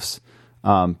the house,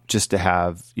 just to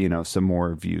have, some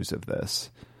more views of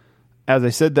this. As I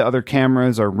said, the other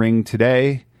cameras are Ring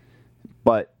today,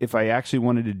 but if I actually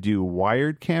wanted to do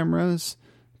wired cameras,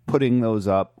 putting those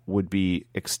up would be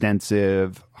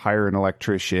extensive, hire an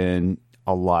electrician,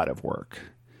 a lot of work.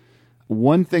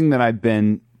 One thing that I've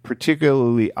been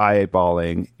particularly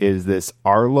eyeballing is this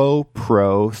Arlo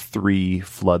Pro 3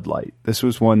 floodlight. This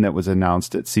was one that was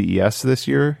announced at CES this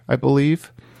year, I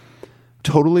believe.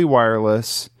 Totally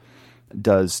wireless,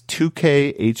 does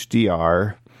 2K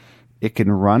HDR. It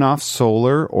can run off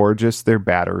solar or just their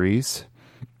batteries.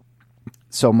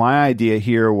 So my idea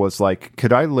here was like,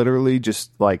 could I literally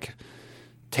just like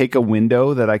take a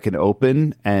window that I can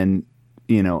open and,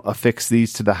 affix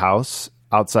these to the house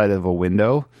outside of a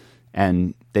window,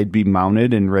 and they'd be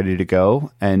mounted and ready to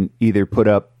go, and either put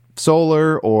up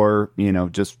solar or,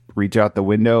 just reach out the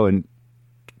window and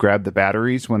grab the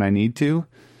batteries when I need to.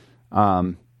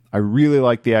 I really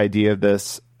like the idea of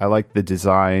this. I like the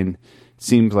design.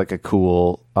 Seems like a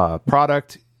cool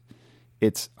product.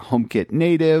 It's HomeKit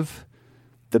native.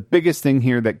 The biggest thing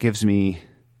here that gives me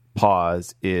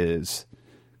pause is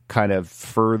kind of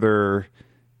further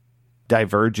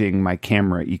diverging my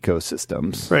camera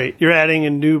ecosystems. Right. You're adding a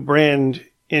new brand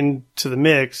into the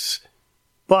mix,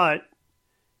 but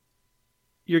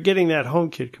you're getting that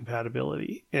HomeKit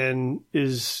compatibility. And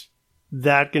is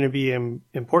that going to be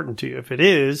important to you? If it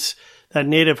is, that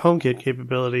native HomeKit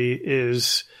capability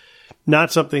is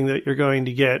not something that you're going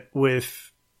to get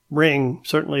with Ring,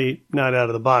 certainly not out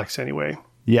of the box anyway.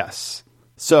 Yes.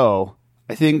 So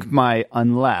I think my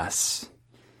unless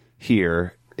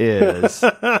here is,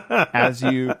 as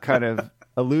you kind of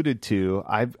alluded to,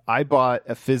 I bought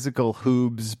a physical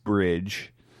Hoobs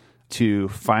bridge to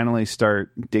finally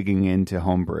start digging into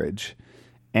Homebridge.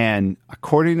 And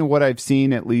according to what I've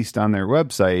seen, at least on their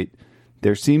website,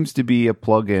 there seems to be a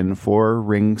plugin for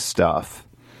Ring stuff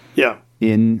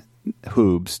in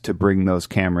Hoobs to bring those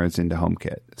cameras into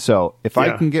HomeKit. So if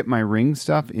I can get my Ring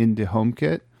stuff into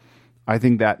HomeKit, I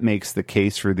think that makes the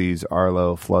case for these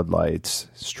Arlo floodlights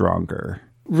stronger.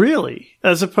 Really?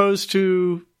 As opposed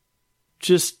to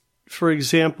just, for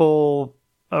example,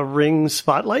 a Ring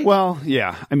spotlight? Well,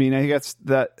 yeah. I mean, I guess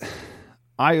that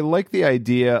I like the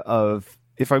idea of,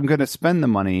 if I'm going to spend the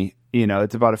money,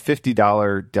 it's about a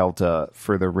 $50 delta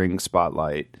for the Ring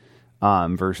spotlight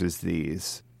versus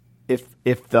these.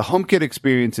 If the HomeKit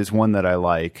experience is one that I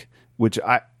like, which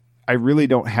I really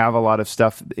don't have a lot of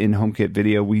stuff in HomeKit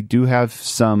video. We do have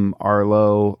some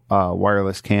Arlo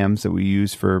wireless cams that we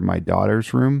use for my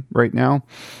daughter's room right now,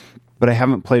 but I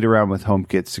haven't played around with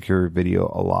HomeKit secure video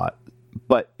a lot.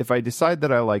 But if I decide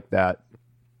that I like that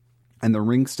and the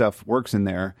Ring stuff works in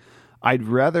there, I'd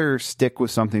rather stick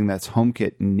with something that's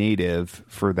HomeKit native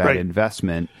for that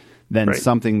investment than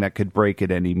something that could break at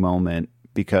any moment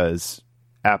because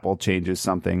Apple changes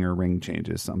something or Ring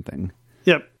changes something.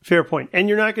 Yep, fair point. And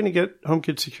you're not going to get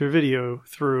HomeKit Secure Video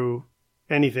through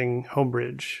anything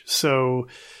Homebridge. So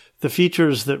the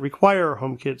features that require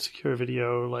HomeKit Secure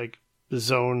Video, like the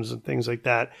zones and things like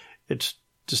that, it's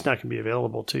just not going to be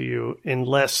available to you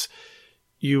unless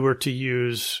you were to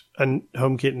use a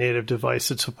HomeKit native device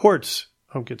that supports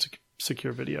HomeKit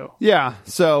Secure Video. Yeah,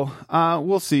 so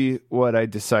we'll see what I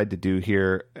decide to do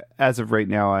here. As of right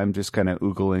now, I'm just kind of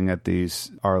oogling at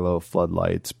these Arlo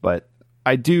floodlights, but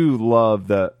I do love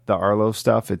the Arlo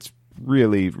stuff. It's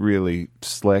really, really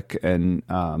slick, and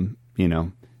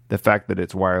the fact that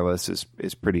it's wireless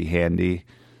is pretty handy.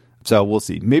 So we'll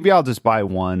see. Maybe I'll just buy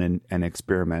one and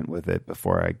experiment with it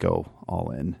before I go all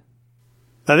in.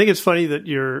 I think it's funny that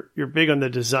you're big on the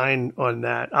design on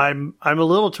that. I'm a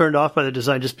little turned off by the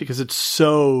design just because it's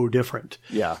so different.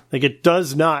 Yeah. Like, it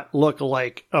does not look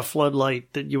like a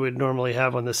floodlight that you would normally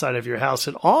have on the side of your house.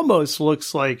 It almost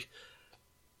looks like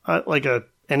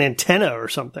an antenna or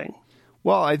something.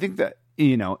 Well, I think that,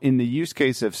 in the use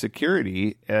case of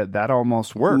security, that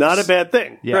almost works. Not a bad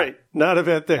thing. Yeah. Right. Not a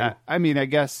bad thing. I mean, I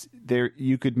guess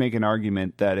you could make an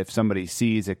argument that if somebody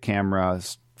sees a camera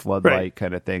floodlight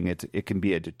kind of thing, it can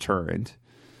be a deterrent.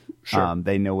 Sure.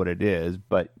 They know what it is,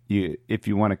 but if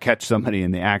you want to catch somebody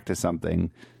in the act of something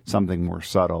more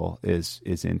subtle is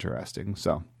interesting.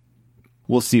 So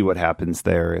we'll see what happens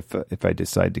there if I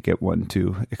decide to get one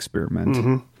to experiment.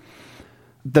 Mm-hmm.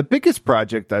 The biggest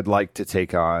project I'd like to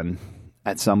take on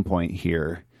at some point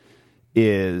here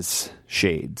is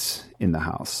shades in the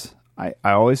house. I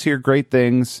always hear great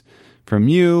things from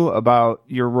you about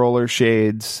your roller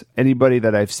shades. Anybody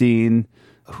that I've seen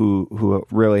who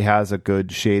really has a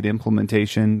good shade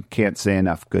implementation can't say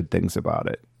enough good things about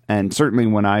it. And certainly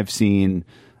when I've seen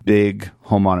big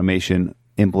home automation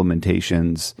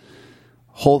implementations,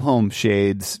 whole home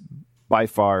shades by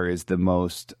far is the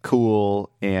most cool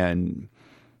and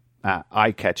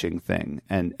eye-catching thing,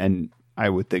 and I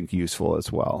would think useful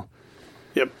as well.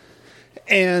 Yep.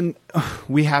 And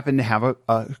we happen to have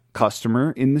a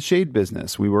customer in the shade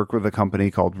business. We work with a company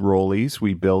called Rollies.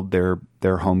 We build their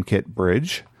HomeKit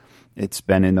bridge. It's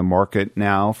been in the market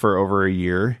now for over a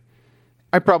year.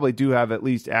 I probably do have at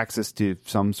least access to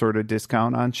some sort of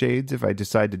discount on shades if I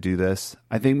decide to do this.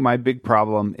 I think my big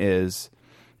problem is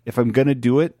if I'm going to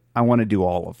do it, I want to do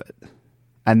all of it.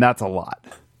 And that's a lot.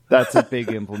 That's a big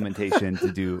implementation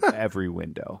to do every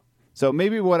window. So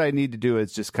maybe what I need to do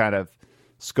is just kind of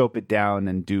scope it down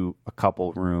and do a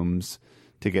couple rooms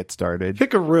to get started.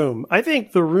 Pick a room. I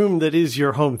think the room that is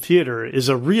your home theater is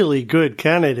a really good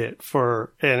candidate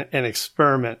for an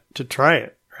experiment to try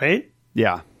it, right?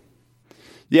 Yeah.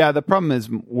 Yeah, the problem is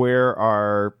where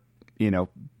our,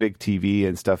 big TV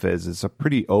and stuff is. It's a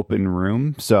pretty open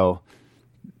room. So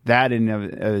that in of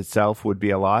itself would be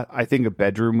a lot. I think a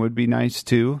bedroom would be nice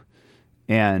too.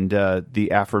 And the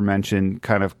aforementioned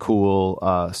kind of cool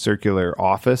circular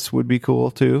office would be cool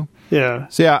too. Yeah.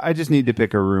 So yeah, I just need to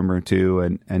pick a room or two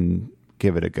and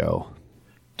give it a go.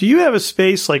 Do you have a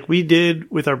space like we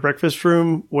did with our breakfast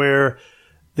room where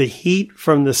the heat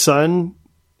from the sun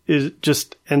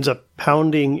just ends up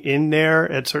pounding in there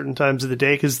at certain times of the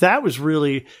day? Because that was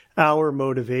really our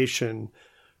motivation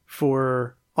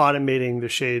for automating the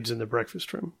shades in the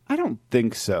breakfast room. I don't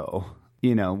think so.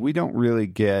 We don't really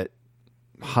get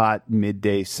hot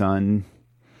midday sun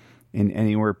in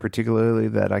anywhere particularly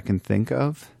that I can think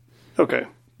of. Okay.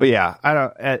 But yeah, I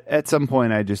don't. At some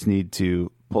point, I just need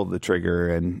to pull the trigger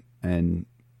and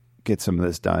get some of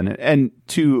this done. And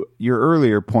to your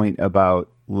earlier point about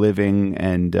living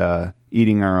and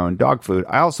eating our own dog food,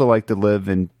 I also like to live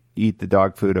and eat the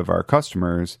dog food of our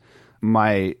customers.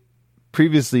 My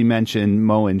previously mentioned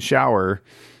mow and shower,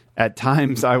 at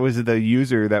times I was the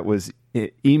user that was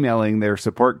emailing their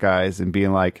support guys and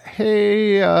being like,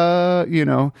 hey,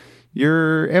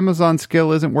 your Amazon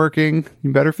skill isn't working.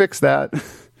 You better fix that.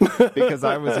 Because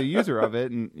I was a user of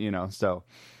it. And, so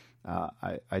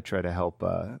I try to help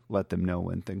let them know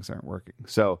when things aren't working.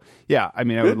 So, yeah, I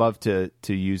mean, I would love to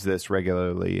use this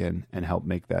regularly and help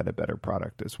make that a better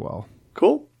product as well.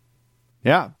 Cool.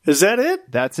 Yeah. Is that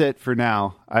it? That's it for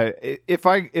now. If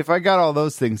I got all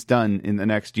those things done in the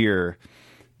next year,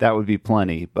 that would be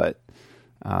plenty. But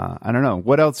I don't know.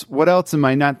 What else am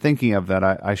I not thinking of that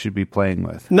I should be playing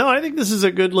with? No, I think this is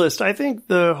a good list. I think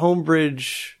the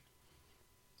Homebridge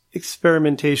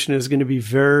experimentation is going to be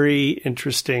very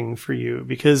interesting for you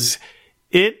because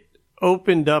it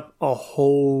opened up a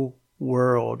whole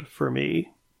world for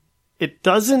me. It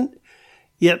doesn't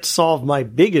yet solve my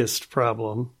biggest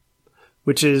problem,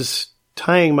 which is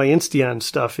tying my Insteon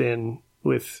stuff in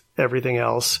with everything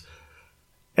else.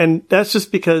 And that's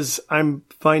just because I'm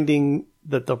finding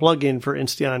that the plugin for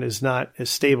Insteon is not as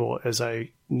stable as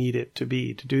I need it to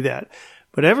be to do that.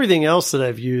 But everything else that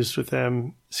I've used with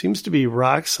them seems to be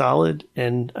rock solid.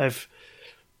 And I've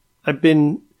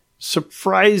been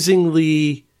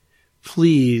surprisingly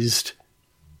pleased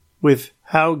with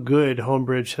how good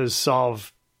Homebridge has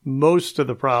solved most of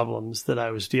the problems that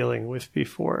I was dealing with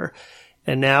before.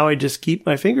 And now I just keep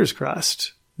my fingers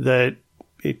crossed that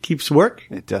it keeps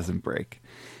working. It doesn't break.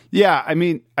 Yeah, I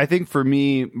mean, I think for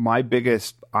me, my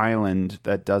biggest island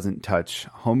that doesn't touch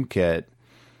HomeKit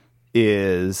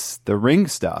is the Ring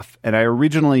stuff. And I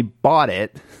originally bought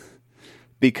it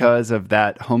because of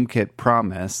that HomeKit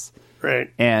promise.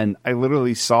 Right. And I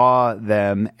literally saw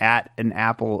them at an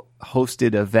Apple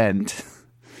hosted event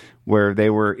where they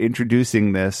were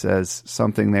introducing this as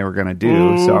something they were going to do.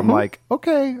 Mm-hmm. So I'm like,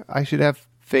 okay, I should have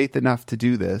faith enough to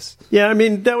do this. Yeah, I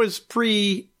mean, that was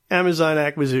pre-Amazon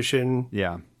acquisition.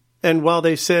 Yeah. And while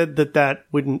they said that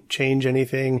wouldn't change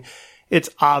anything,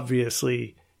 it's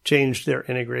obviously changed their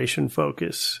integration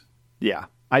focus. Yeah.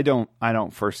 I don't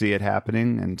foresee it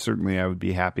happening, and certainly I would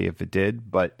be happy if it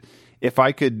did. But if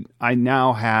I could, I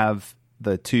now have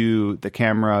the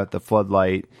camera, the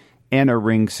floodlight, and a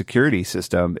Ring security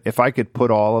system. If I could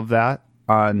put all of that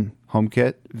on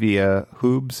HomeKit via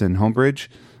Hoobs and Homebridge,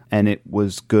 and it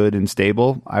was good and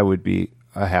stable, I would be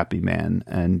a happy man.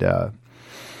 And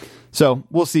so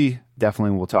we'll see.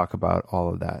 Definitely we'll talk about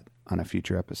all of that on a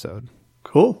future episode.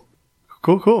 Cool.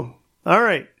 All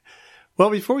right. Well,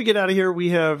 before we get out of here, we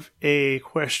have a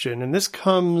question, and this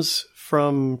comes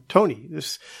from Tony.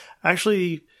 This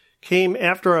actually came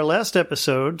after our last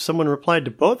episode. Someone replied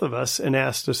to both of us and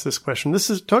asked us this question.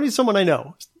 Tony's someone I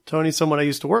know. Tony's someone I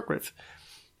used to work with.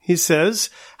 He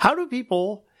says, how do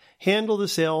people handle the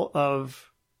sale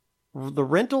of the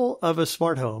rental of a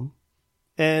smart home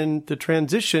and the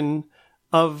transition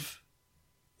of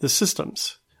the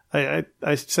systems? I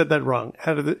said that wrong.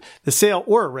 How do the sale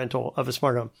or rental of a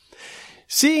smart home?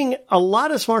 Seeing a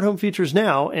lot of smart home features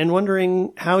now and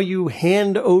wondering how you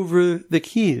hand over the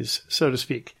keys, so to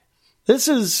speak. This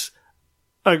is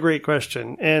a great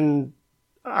question, and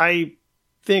I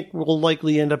think we'll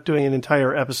likely end up doing an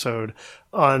entire episode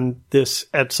on this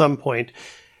at some point.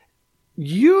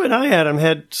 You and I, Adam,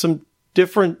 had some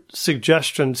different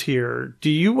suggestions here. Do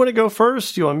you want to go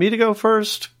first? Do you want me to go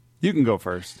first? You can go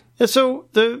first. And so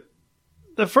the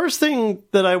first thing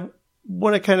that I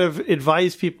want to kind of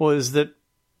advise people is that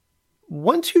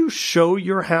once you show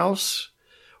your house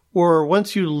or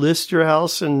once you list your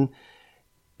house and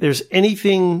there's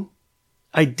anything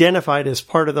identified as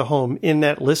part of the home in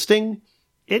that listing,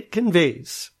 it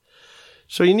conveys.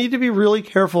 So you need to be really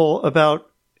careful about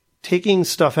taking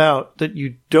stuff out that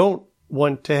you don't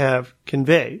want to have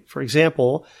convey. For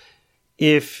example,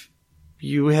 if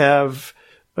you have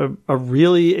a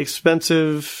really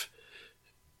expensive,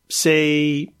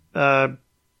 say,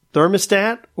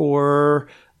 thermostat or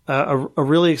a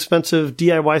really expensive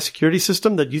DIY security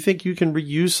system that you think you can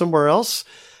reuse somewhere else,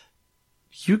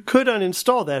 you could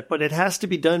uninstall that, but it has to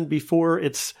be done before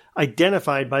it's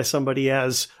identified by somebody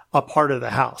as a part of the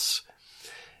house.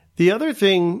 The other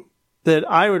thing that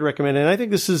I would recommend, and I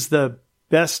think this is the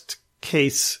best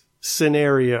case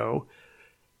scenario,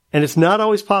 and it's not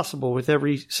always possible with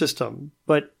every system,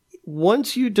 but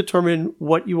once you determine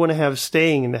what you want to have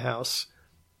staying in the house,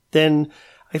 then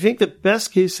I think the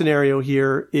best case scenario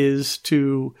here is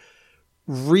to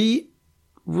reassign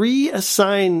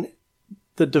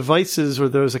the devices or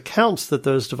those accounts that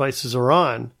those devices are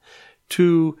on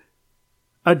to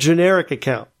a generic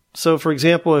account. So, for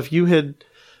example, if you had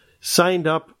signed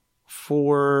up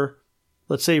for,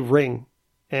 let's say, Ring,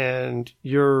 and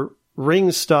your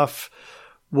Ring stuff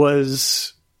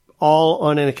was all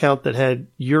on an account that had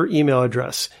your email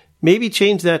address, maybe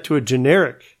change that to a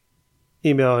generic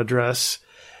email address.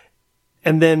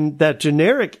 And then that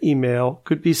generic email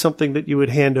could be something that you would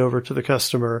hand over to the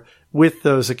customer with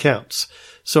those accounts.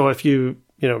 So if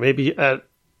maybe at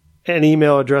an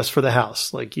email address for the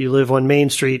house, like you live on Main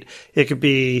Street, it could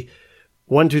be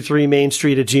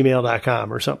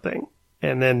 123mainstreet@gmail.com or something.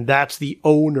 And then that's the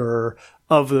owner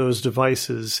of those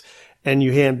devices. And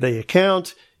you hand the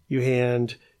account, you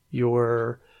hand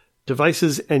your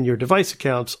devices and your device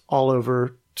accounts all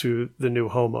over to the new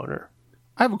homeowner.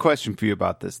 I have a question for you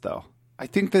about this, though. I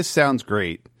think this sounds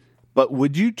great, but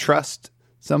would you trust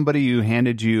somebody who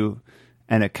handed you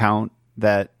an account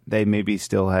that they maybe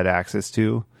still had access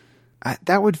to?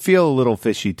 That would feel a little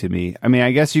fishy to me. I mean,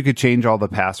 I guess you could change all the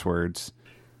passwords.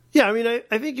 Yeah, I mean,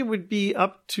 I think it would be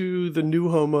up to the new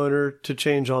homeowner to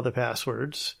change all the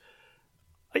passwords.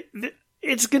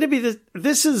 It's going to be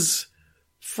this is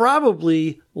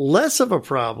probably less of a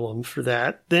problem for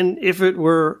that than if it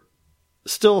were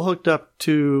still hooked up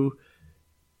to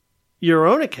your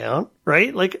own account,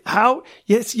 right? Like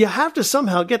yes, you have to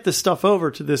somehow get this stuff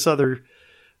over to this other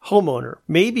homeowner.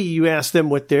 Maybe you ask them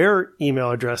what their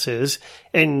email address is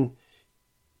and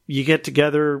you get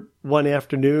together one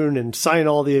afternoon and sign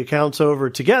all the accounts over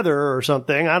together or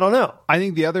something. I don't know. I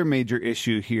think the other major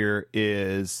issue here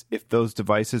is if those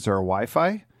devices are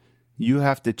Wi-Fi, you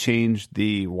have to change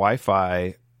the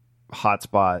Wi-Fi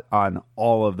hotspot on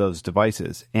all of those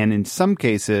devices. And in some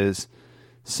cases,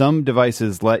 some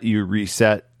devices let you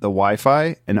reset the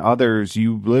Wi-Fi, and others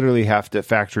you literally have to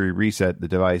factory reset the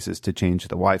devices to change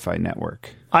the Wi-Fi network.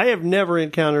 I have never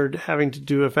encountered having to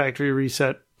do a factory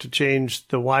reset to change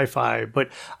the Wi-Fi, but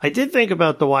I did think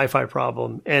about the Wi-Fi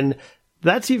problem, and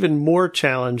that's even more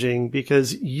challenging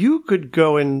because you could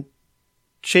go and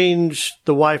change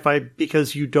the Wi-Fi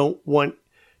because you don't want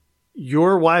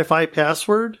your Wi-Fi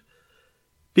password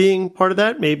being part of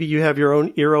that. Maybe you have your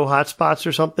own Eero hotspots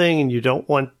or something and you don't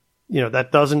want,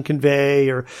 that doesn't convey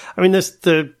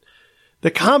the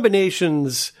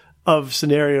combinations of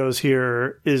scenarios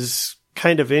here is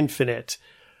kind of infinite,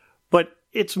 but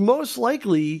it's most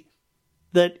likely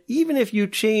that even if you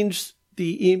change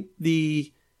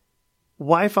the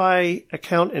Wi-Fi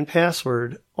account and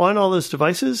password on all those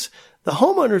devices, the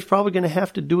homeowner is probably going to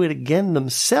have to do it again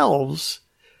themselves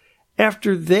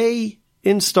after they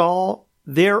install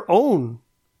their own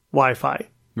Wi-Fi.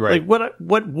 Right. Like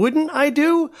what wouldn't I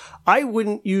do? I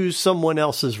wouldn't use someone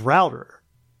else's router.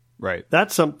 Right.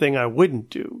 That's something I wouldn't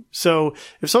do. So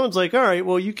if someone's like, all right,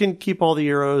 well, you can keep all the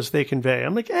Eeros they convey.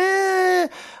 I'm like, I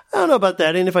don't know about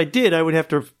that. And if I did, I would have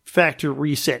to factory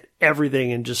reset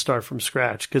everything and just start from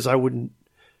scratch because I wouldn't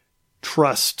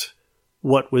trust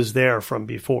what was there from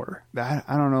before. I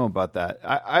don't know about that.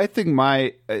 I think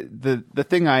the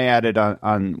thing I added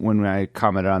on when I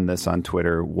commented on this on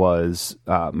Twitter was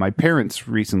my parents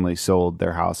recently sold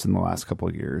their house in the last couple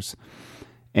of years,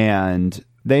 and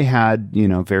they had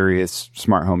various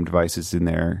smart home devices in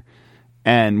there.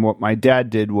 And what my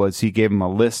dad did was he gave them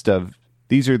a list of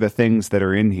these are the things that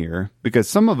are in here, because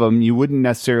some of them you wouldn't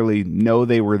necessarily know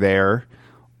they were there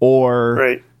or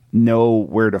right. know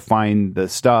where to find the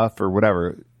stuff or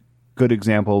whatever. Good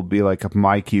example would be like a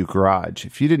MyQ garage.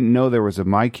 If you didn't know there was a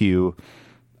MyQ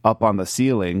up on the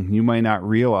ceiling, you might not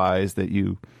realize that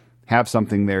you have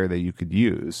something there that you could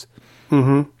use.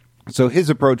 Mm-hmm. So his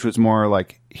approach was more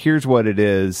like, here's what it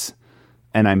is,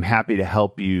 and I'm happy to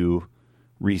help you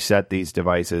reset these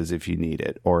devices if you need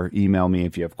it, or email me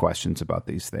if you have questions about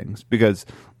these things. Because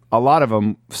a lot of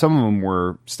them, some of them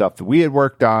were stuff that we had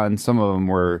worked on. Some of them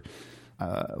were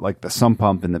like the sump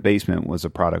pump in the basement was a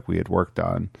product we had worked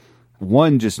on.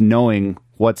 One, just knowing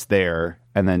what's there,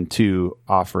 and then two,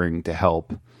 offering to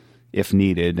help if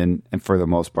needed. And for the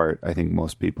most part, I think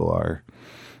most people are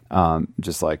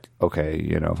just like,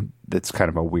 okay, that's kind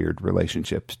of a weird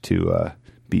relationship to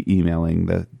be emailing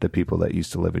the people that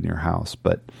used to live in your house.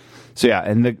 But so, yeah,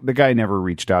 and the guy never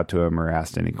reached out to him or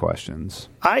asked any questions.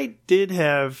 I did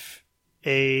have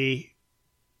a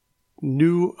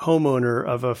new homeowner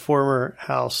of a former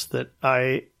house that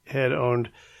I had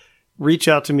owned reach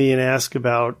out to me and ask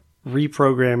about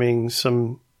reprogramming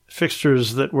some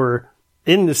fixtures that were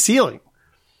in the ceiling.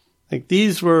 Like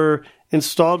these were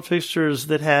installed fixtures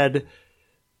that had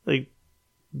like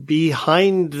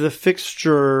behind the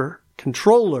fixture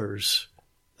controllers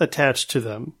attached to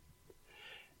them.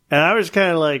 And I was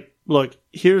kind of like, look,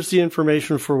 here's the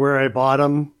information for where I bought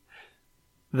them.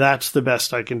 That's the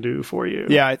best I can do for you.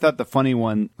 Yeah, I thought the funny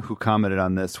one who commented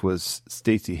on this was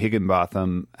Stacy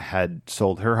Higginbotham had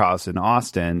sold her house in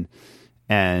Austin.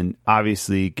 And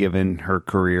obviously, given her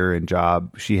career and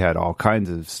job, she had all kinds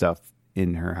of stuff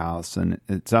in her house. And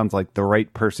it sounds like the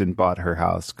right person bought her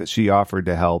house because she offered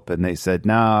to help. And they said,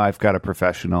 no, I've got a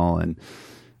professional and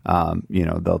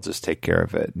they'll just take care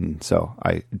of it. And so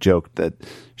I joked that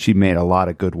she made a lot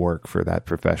of good work for that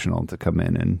professional to come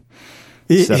in and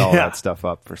set all that stuff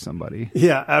up for somebody.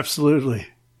 Yeah, absolutely.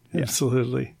 Yeah.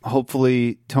 Absolutely.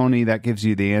 Hopefully, Tony, that gives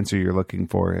you the answer you're looking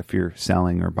for if you're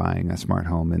selling or buying a smart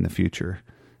home in the future.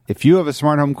 If you have a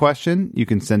smart home question, you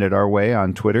can send it our way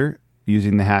on Twitter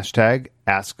using the hashtag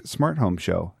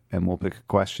AskSmartHomeShow, and we'll pick a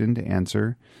question to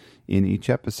answer in each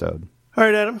episode. All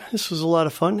right, Adam, this was a lot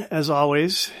of fun, as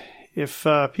always. If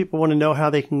people want to know how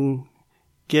they can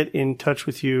get in touch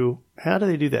with you, how do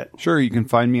they do that? Sure, you can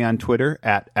find me on Twitter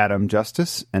at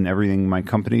AdamJustice and everything my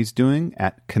company's doing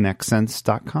at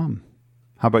ConnectSense.com.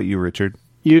 How about you, Richard?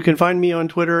 You can find me on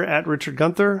Twitter at Richard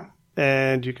Gunther,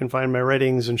 and you can find my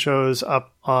writings and shows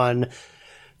up on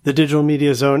The Digital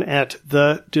Media Zone at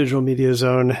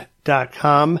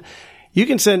thedigitalmediazone.com. You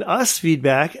can send us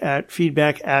feedback at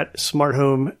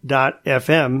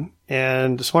smarthome.fm.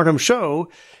 And the Smart Home Show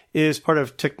is part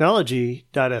of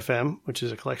technology.fm, which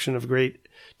is a collection of great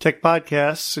tech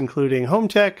podcasts, including Home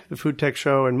Tech, the Food Tech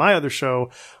Show, and my other show,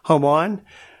 Home On.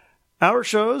 Our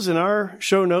shows and our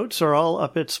show notes are all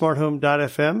up at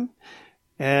smarthome.fm.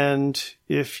 And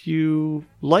if you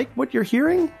like what you're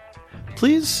hearing,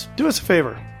 please do us a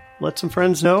favor. Let some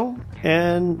friends know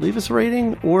and leave us a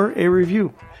rating or a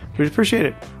review. We'd appreciate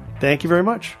it. Thank you very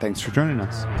much. Thanks for joining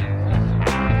us.